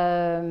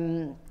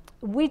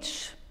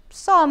 which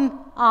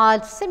some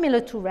are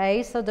similar to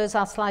Ray's, others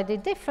are slightly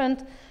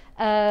different.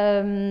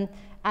 And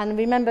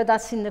remember,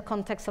 that's in the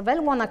context of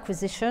L1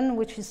 acquisition,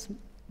 which is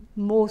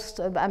most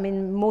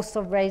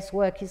of Ray's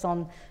work is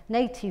on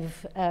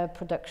native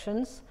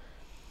productions.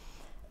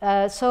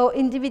 So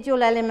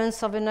individual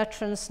elements of an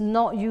utterance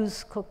not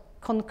used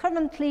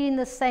concurrently in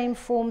the same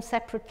form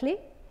separately.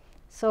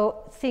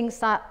 So things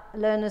that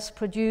learners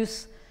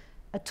produce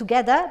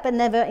together, but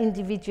never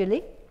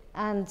individually.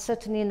 And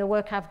certainly in the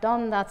work I've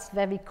done, that's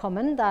very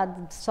common,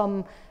 that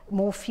some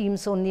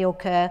morphemes only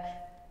occur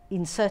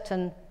in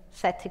certain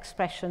set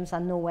expressions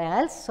and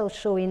nowhere else, so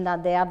showing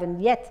that they haven't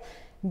yet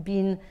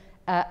been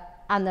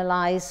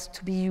analyzed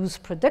to be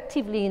used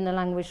productively in the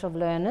language of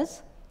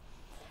learners.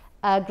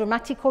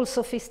 Grammatical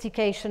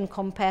sophistication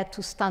compared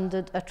to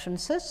standard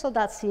utterances. So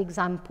that's the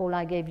example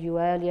I gave you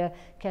earlier,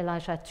 quel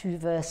âge as-tu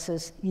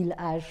versus il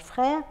âge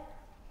frère.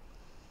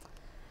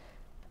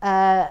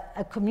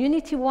 A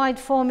community-wide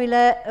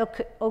formula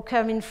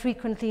occurring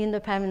frequently in the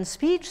parent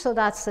speech. So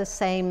that's the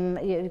same,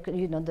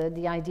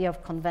 the idea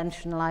of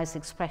conventionalized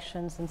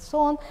expressions and so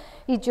on.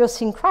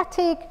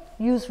 Idiosyncratic,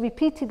 used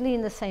repeatedly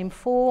in the same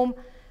form.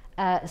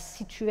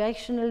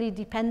 Situationally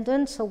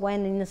dependent, so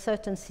when in a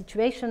certain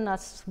situation,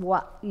 that's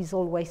what is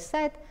always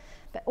said,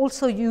 but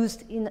also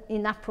used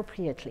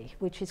inappropriately,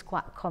 which is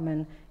quite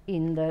common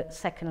in the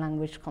second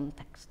language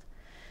context.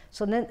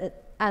 So then,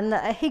 and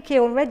Hickey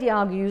already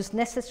argues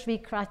necessary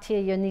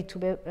criteria need to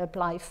be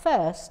applied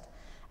first,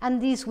 and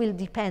these will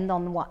depend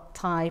on what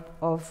type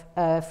of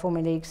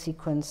formulaic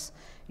sequence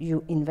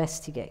you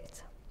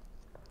investigate.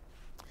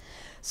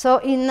 So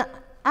in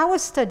our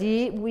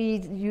study, we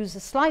use a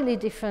slightly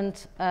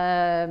different,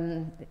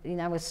 in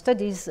our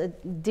studies, a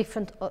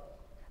different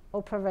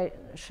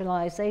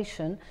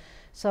operationalization.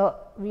 So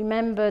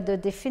remember the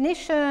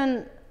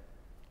definition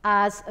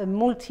as a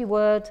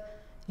multi-word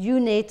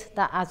unit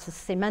that has a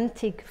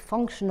semantic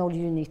functional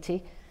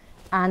unity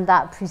and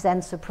that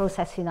presents a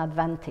processing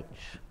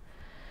advantage.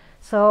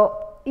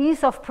 So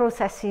ease of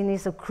processing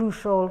is a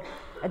crucial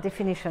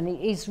definition. It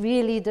is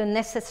really the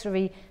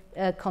necessary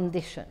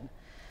condition.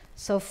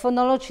 So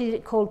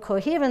phonological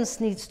coherence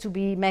needs to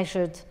be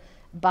measured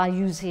by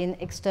using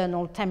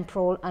external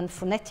temporal and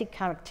phonetic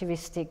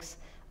characteristics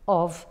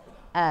of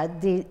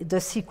the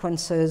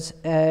sequences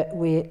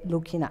we're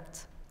looking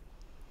at.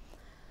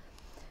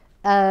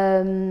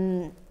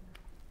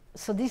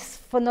 So this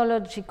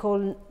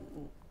phonological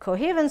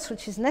coherence,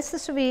 which is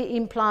necessary,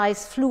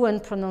 implies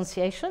fluent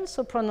pronunciation,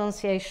 so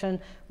pronunciation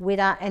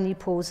without any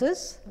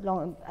pauses,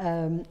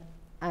 and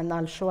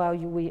I'll show how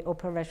we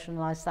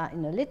operationalize that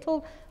in a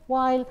little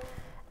while.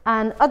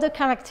 And other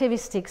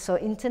characteristics, so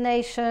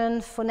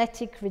intonation,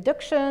 phonetic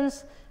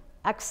reductions,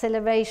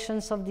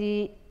 accelerations of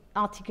the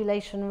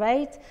articulation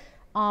rate,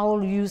 are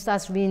all used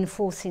as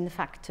reinforcing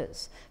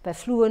factors. But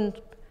fluent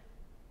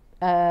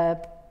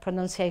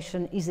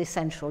pronunciation is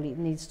essential, it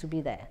needs to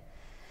be there.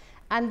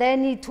 And they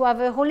need to have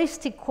a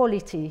holistic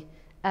quality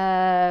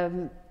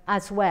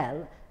as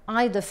well,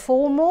 either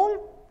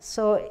formal,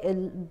 so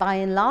by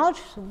and large,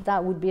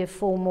 that would be a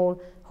formal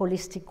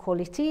holistic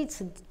quality,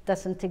 it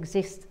doesn't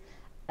exist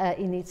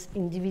in its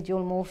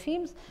individual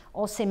morphemes,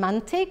 or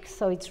semantic,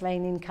 so it's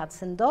raining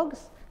cats and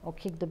dogs, or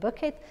kick the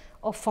bucket,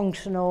 or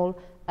functional,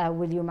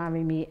 will you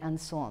marry me, and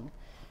so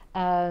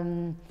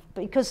on.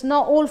 Because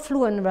not all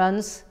fluent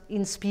runs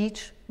in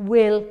speech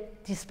will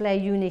display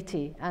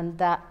unity, and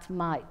that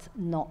might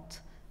not.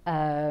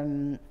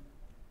 And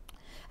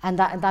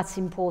that's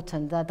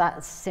important,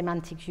 that's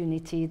semantic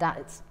unity,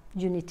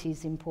 unity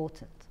is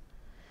important.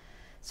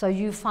 So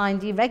you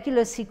find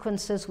irregular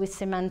sequences with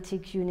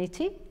semantic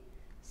unity,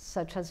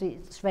 such as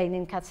it's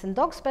raining cats and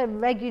dogs, but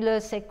regular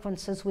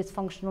sequences with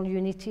functional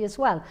unity as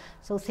well.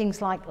 So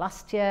things like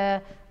last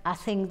year, I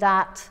think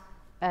that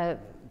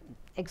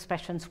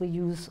expressions we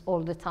use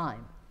all the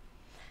time.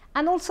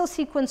 And also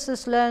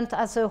sequences learned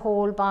as a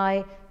whole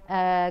by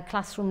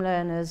classroom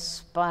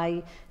learners,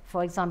 by,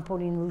 for example,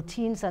 in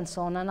routines and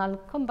so on. And I'll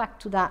come back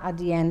to that at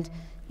the end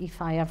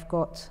if I have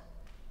got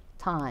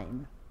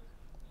time.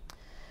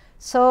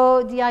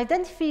 So the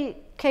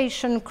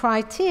identification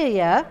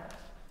criteria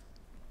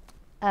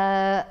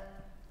are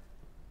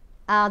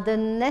the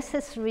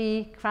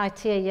necessary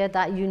criteria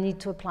that you need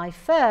to apply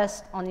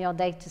first on your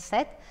data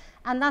set,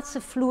 and that's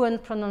a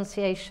fluent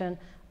pronunciation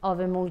of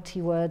a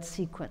multi-word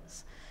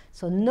sequence.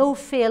 So no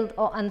filled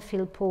or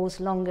unfilled pause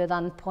longer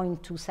than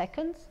 0.2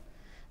 seconds,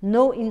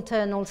 no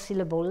internal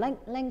syllable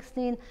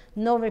lengthening,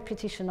 no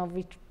repetition of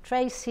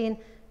retracing.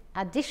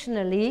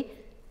 Additionally,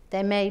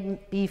 there may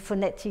be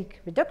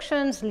phonetic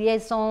reductions,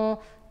 liaison,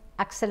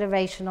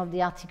 acceleration of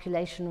the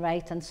articulation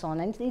rate, and so on.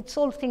 And it's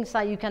all things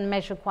that you can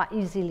measure quite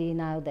easily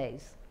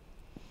nowadays.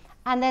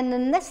 And then the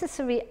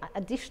necessary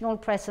additional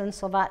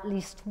presence of at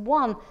least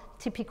one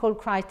typical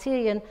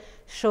criterion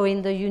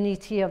showing the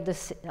unity of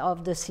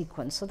the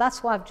sequence. So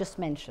that's what I've just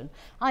mentioned,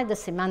 either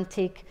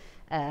semantic,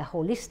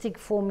 holistic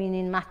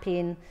four-meaning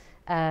mapping,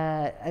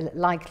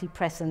 likely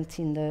present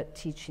in the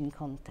teaching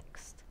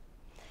context.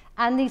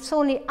 And it's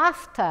only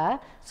after,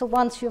 so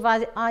once you've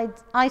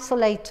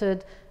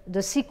isolated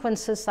the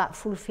sequences that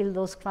fulfill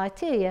those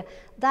criteria,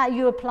 that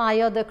you apply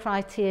other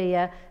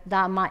criteria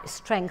that might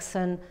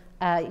strengthen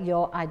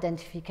your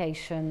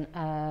identification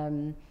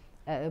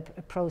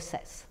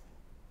process.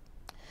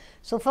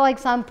 So for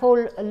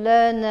example,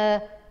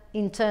 learner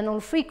internal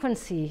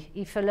frequency.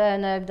 If a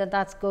learner,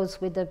 that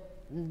goes with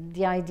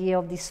the idea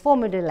of this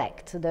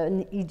formulelect,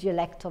 the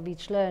idiolect of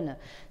each learner.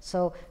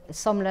 So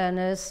some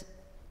learners,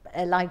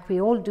 like we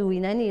all do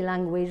in any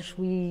language,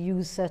 we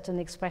use certain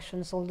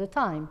expressions all the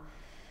time.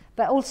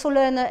 But also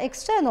learner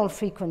external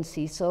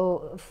frequency.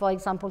 So for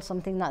example,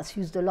 something that's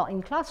used a lot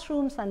in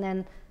classrooms and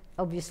then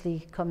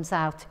obviously comes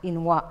out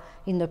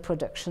in the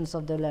productions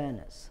of the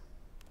learners.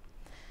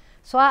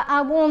 So I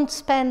won't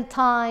spend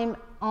time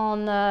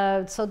on,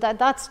 so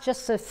that's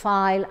just a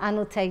file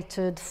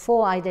annotated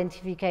for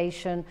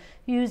identification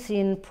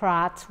using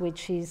Pratt,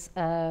 which is,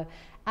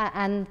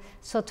 and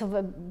sort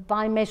of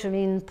by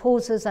measuring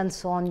pauses and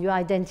so on, you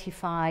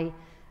identify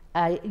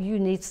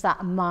units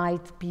that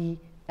might be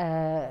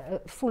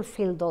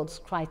fulfill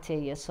those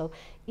criteria. So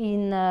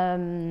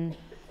in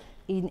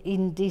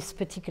this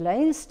particular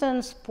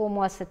instance, pour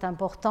moi c'est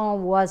important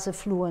was a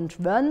fluent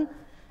run,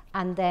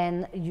 and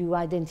then you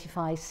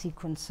identify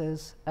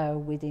sequences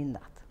within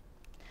that.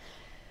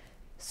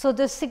 So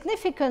the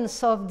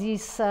significance of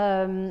this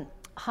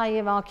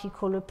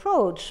hierarchical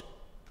approach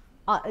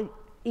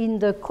in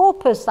the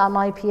corpus that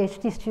my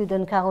PhD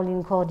student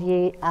Caroline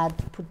Cordier had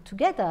put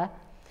together,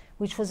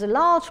 which was a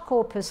large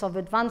corpus of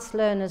advanced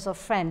learners of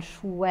French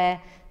who were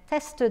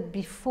tested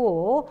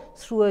before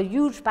through a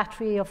huge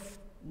battery of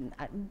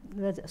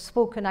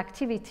spoken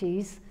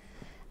activities,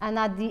 and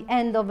at the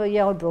end of a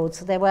year abroad,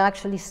 so they were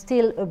actually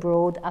still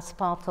abroad as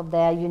part of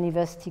their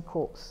university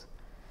course.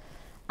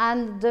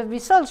 And the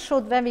results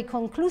showed very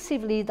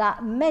conclusively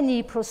that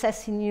many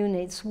processing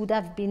units would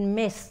have been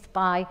missed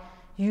by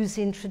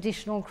using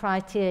traditional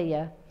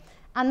criteria,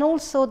 and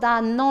also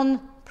that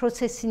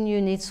non-processing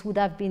units would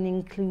have been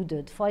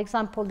included. For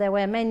example, there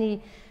were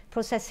many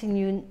processing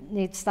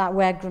units that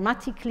were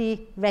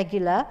grammatically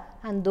regular,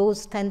 and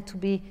those tend to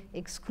be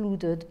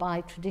excluded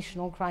by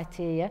traditional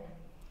criteria.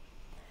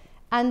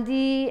 And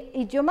the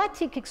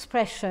idiomatic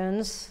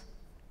expressions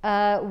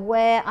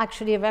were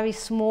actually a very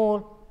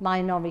small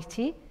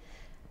minority,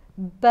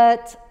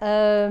 but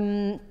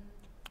there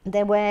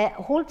were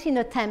halting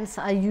attempts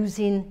at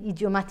using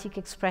idiomatic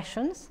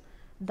expressions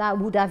that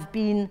would have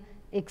been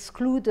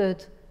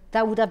excluded,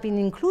 that would have been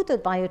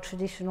included by a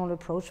traditional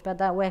approach, but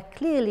that were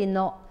clearly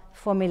not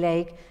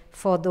formulaic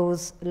for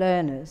those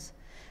learners.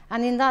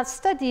 And in that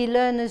study,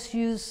 learners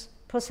use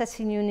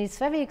processing units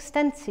very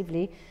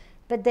extensively,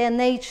 but their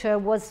nature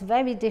was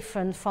very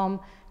different from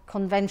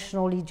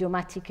conventional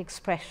idiomatic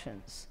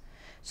expressions.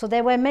 So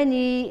there were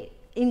many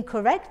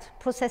incorrect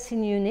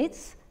processing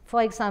units,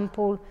 for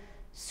example,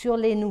 sur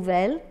les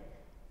nouvelles,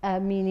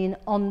 meaning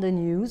on the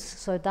news,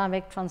 so a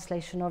direct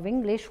translation of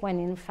English, when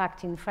in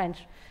fact in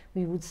French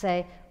we would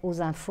say aux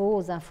infos,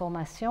 aux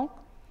informations.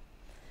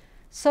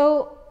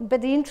 So,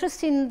 but the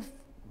interesting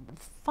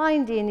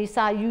finding is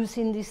that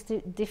using this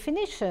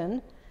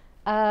definition,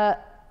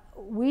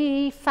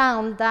 we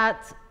found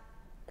that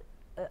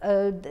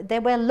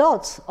there were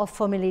lots of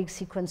formulaic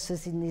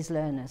sequences in these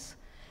learners.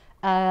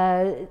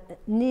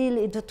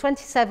 Nearly the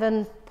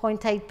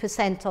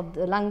 27.8% of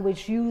the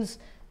language used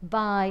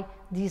by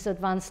these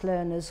advanced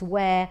learners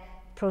were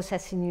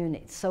processing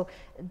units. So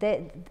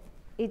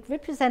it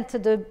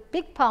represented a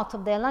big part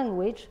of their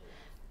language,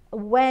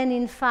 when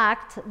in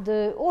fact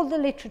all the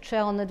literature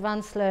on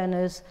advanced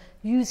learners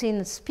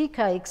using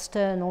speaker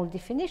external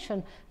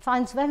definition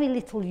finds very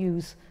little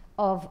use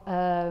of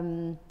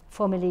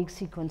formulaic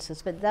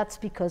sequences, but that's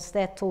because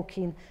they're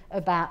talking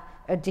about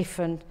a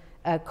different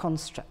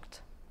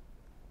construct.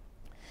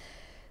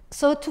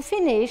 So to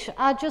finish,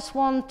 I just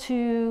want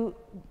to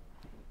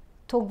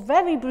talk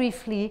very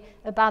briefly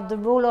about the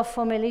role of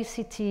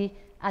formalicity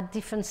at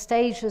different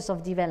stages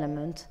of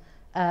development,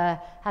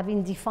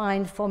 having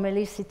defined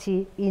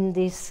formalicity in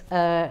this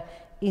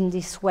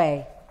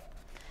way.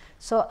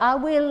 So I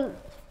will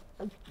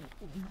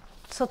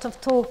sort of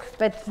talk,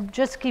 but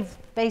just give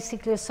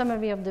basically a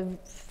summary of the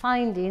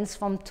findings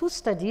from two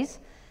studies,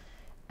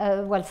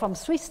 from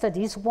three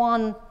studies,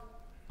 one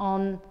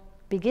on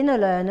beginner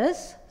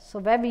learners, so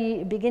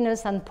very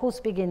beginners and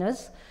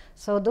post-beginners.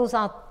 So those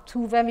are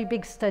two very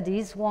big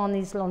studies. One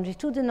is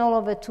longitudinal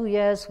over 2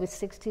 years with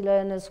 60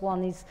 learners,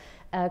 one is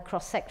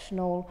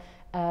cross-sectional,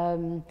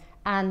 and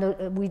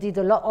we did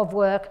a lot of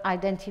work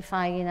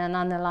identifying and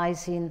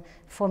analyzing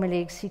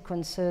formulaic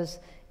sequences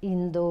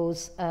in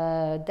those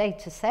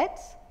data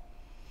sets.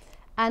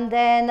 And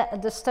then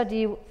the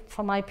study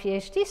from my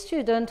PhD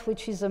student,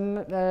 which is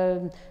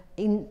an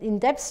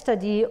in-depth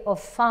study of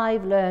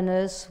 5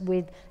 learners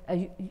with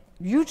a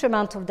huge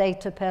amount of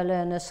data per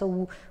learner,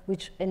 so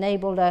which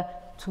enabled her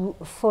to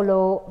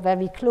follow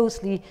very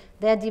closely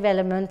their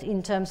development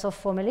in terms of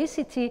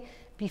formalicity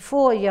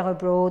before a year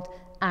abroad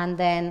and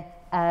then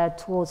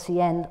towards the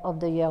end of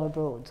the year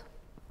abroad.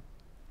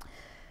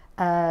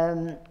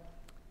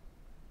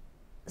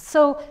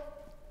 So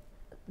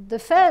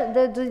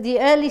the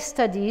early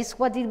studies,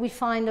 what did we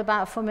find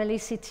about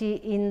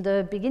formalicity in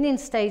the beginning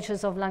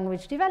stages of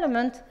language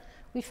development?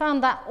 We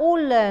found that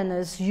all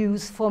learners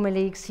use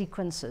formulaic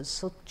sequences,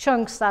 so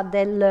chunks that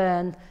they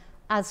learned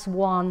as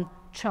one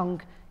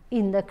chunk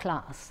in the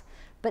class.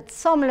 But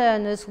some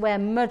learners were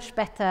much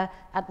better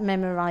at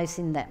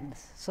memorizing them.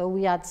 So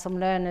we had some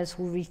learners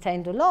who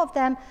retained a lot of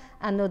them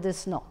and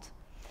others not.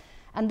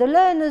 And the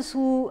learners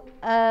who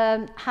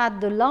had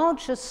the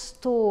largest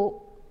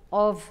store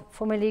of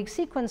formulaic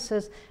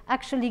sequences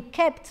actually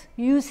kept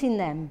using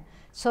them.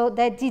 So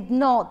they did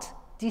not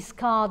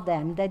discard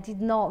them, they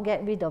did not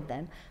get rid of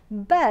them.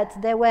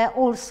 But there were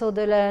also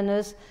the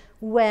learners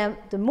who were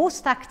the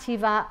most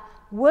active at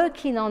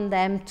working on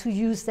them to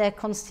use their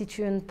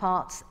constituent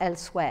parts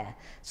elsewhere.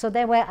 So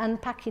they were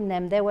unpacking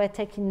them, they were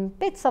taking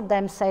bits of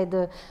them, say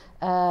the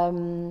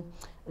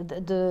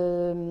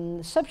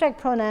subject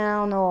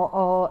pronoun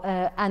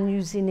and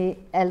using it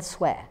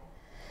elsewhere.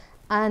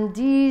 And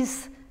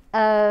these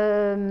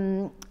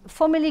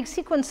formulaic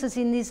sequences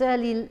in these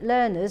early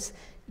learners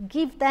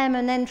give them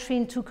an entry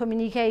into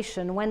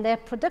communication when their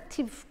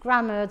productive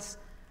grammars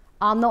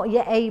are not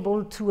yet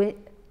able to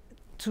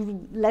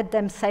let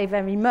them say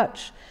very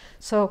much.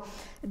 So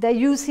they're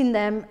using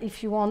them,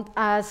 if you want,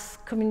 as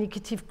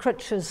communicative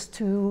crutches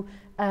to,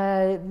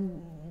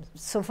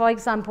 so for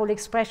example,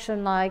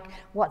 expression like,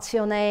 what's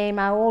your name,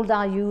 how old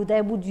are you,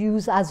 they would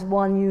use as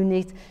one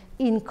unit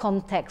in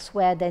context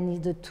where they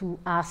needed to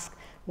ask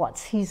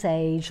what's his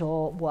age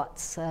or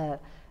what's,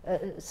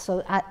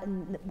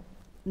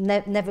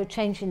 never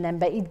changing them,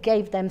 but it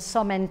gave them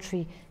some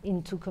entry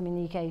into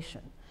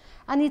communication.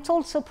 And it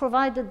also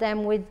provided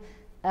them with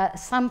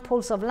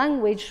samples of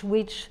language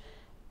which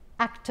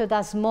acted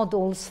as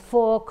models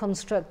for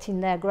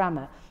constructing their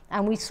grammar.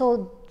 And we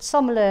saw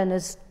some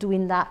learners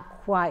doing that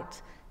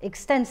quite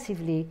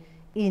extensively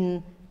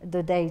in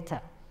the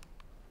data.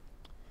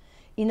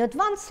 In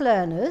advanced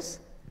learners,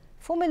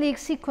 formulaic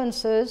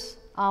sequences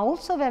are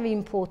also very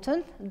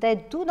important. They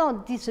do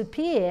not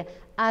disappear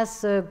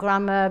as the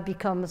grammar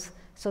becomes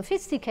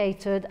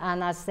sophisticated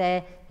and as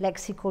their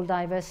lexical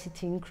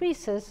diversity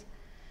increases,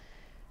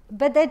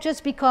 but they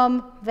just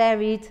become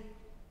varied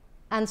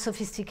and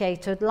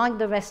sophisticated like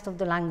the rest of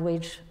the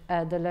language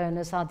the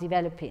learners are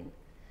developing.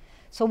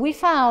 So we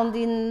found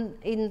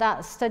in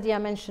that study I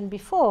mentioned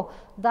before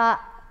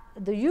that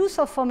the use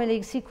of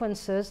formulaic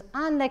sequences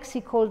and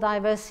lexical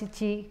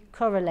diversity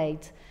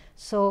correlate.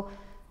 So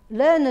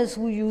learners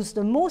who used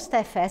the most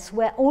FS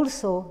were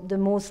also the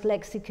most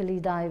lexically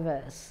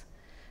diverse.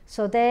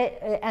 So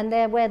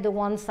they were the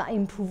ones that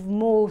improved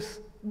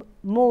most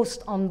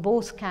most on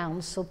both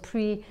counts, so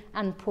pre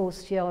and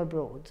post year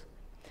abroad.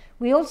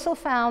 We also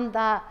found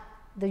that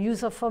the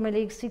use of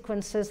formulaic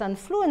sequences and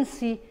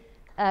fluency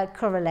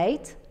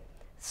correlate.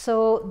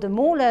 So the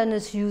more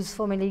learners use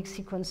formulaic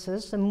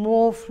sequences, the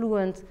more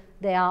fluent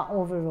they are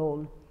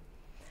overall.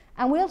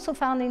 And we also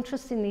found,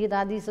 interestingly,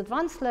 that these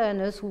advanced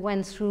learners who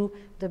went through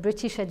the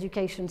British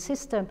education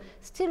system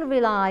still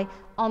rely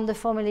on the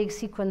formulaic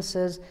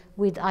sequences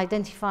we'd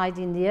identified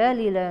in the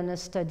early learner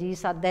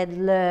studies that they'd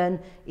learn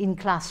in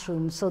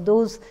classrooms. So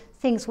those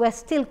things were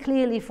still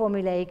clearly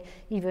formulaic,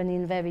 even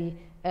in very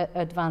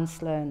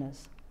advanced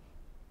learners.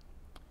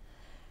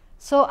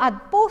 So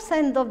at both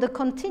ends of the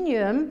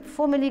continuum,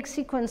 formulaic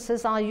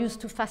sequences are used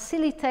to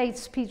facilitate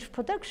speech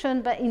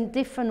production, but in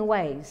different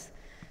ways.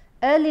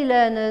 Early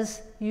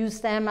learners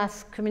use them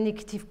as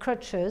communicative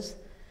crutches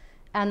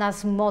and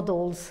as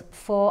models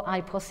for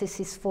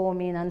hypothesis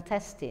forming and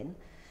testing.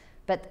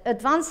 But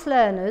advanced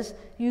learners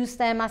use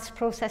them as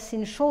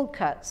processing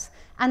shortcuts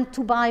and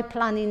to buy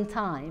planning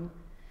time.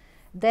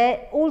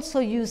 They also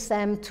use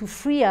them to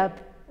free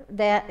up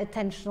their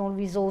attentional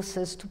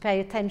resources to pay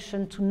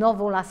attention to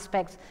novel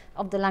aspects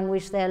of the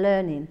language they're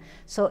learning.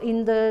 So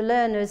in the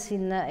learners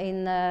in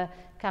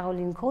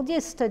Caroline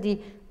Cordier's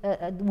study,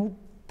 who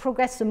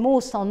progressed the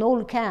most on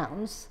all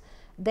counts,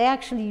 they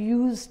actually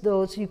used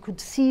those, you could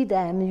see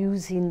them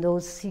using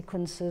those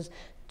sequences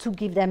to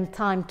give them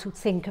time to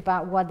think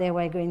about what they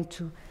were going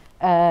to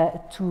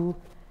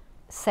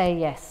say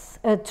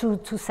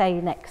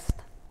next.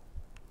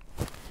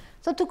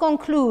 So to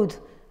conclude,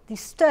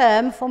 this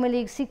term,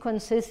 formulaic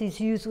sequences, is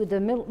used with a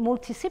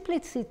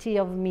multiplicity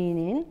of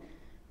meaning.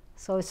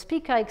 So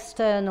speaker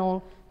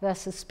external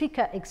versus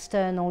speaker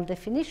external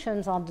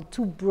definitions are the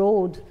two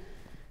broad,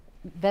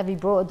 very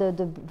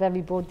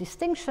broad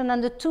distinction,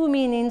 and the two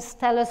meanings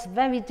tell us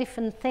very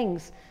different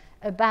things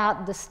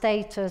about the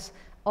status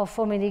of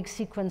formulaic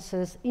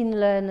sequences in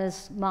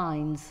learners'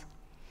 minds.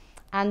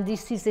 And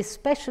this is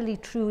especially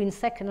true in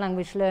second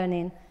language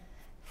learning,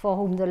 for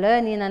whom the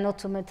learning and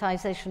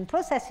automatization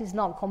process is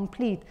not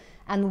complete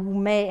and who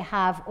may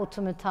have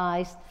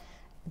automatized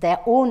their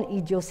own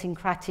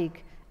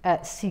idiosyncratic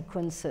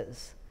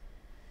sequences.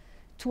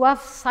 To have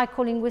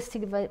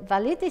psycholinguistic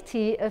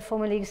validity,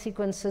 formulaic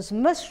sequences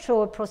must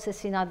show a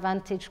processing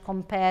advantage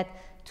compared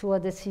to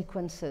other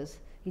sequences.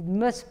 It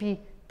must be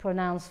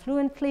pronounced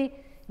fluently,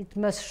 it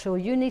must show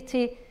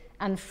unity,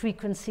 and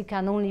frequency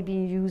can only be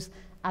used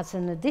as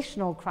an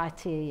additional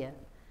criterion.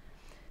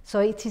 So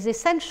it is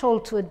essential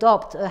to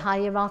adopt a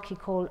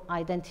hierarchical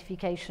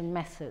identification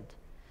method.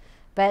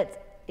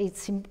 But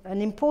it's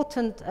an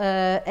important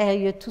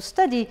area to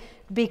study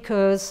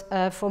because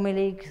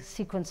formulaic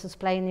sequences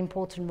play an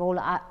important role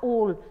at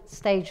all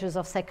stages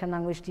of second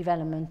language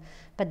development,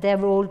 but their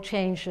role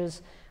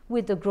changes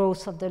with the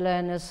growth of the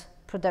learner's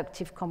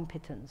productive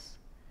competence.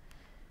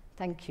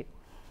 Thank you.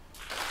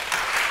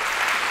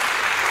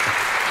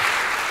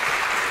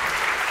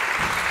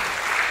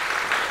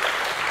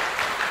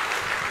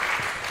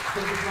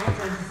 It is my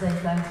turn to say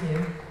thank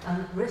you,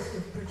 and risk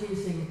of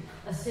producing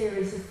a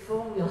series of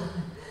formulae.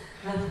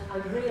 And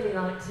I'd really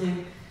like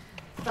to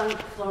thank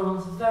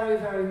Florence very,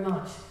 very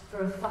much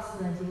for a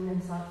fascinating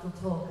and insightful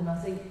talk. And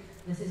I think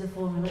this is a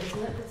formula,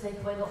 isn't it, to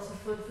take away lots of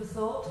food for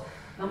thought.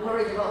 I'm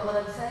worried about what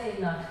I'm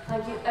saying now.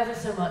 Thank you ever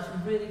so much.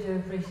 I really do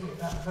appreciate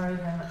that very,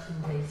 very much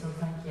indeed. So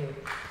thank you.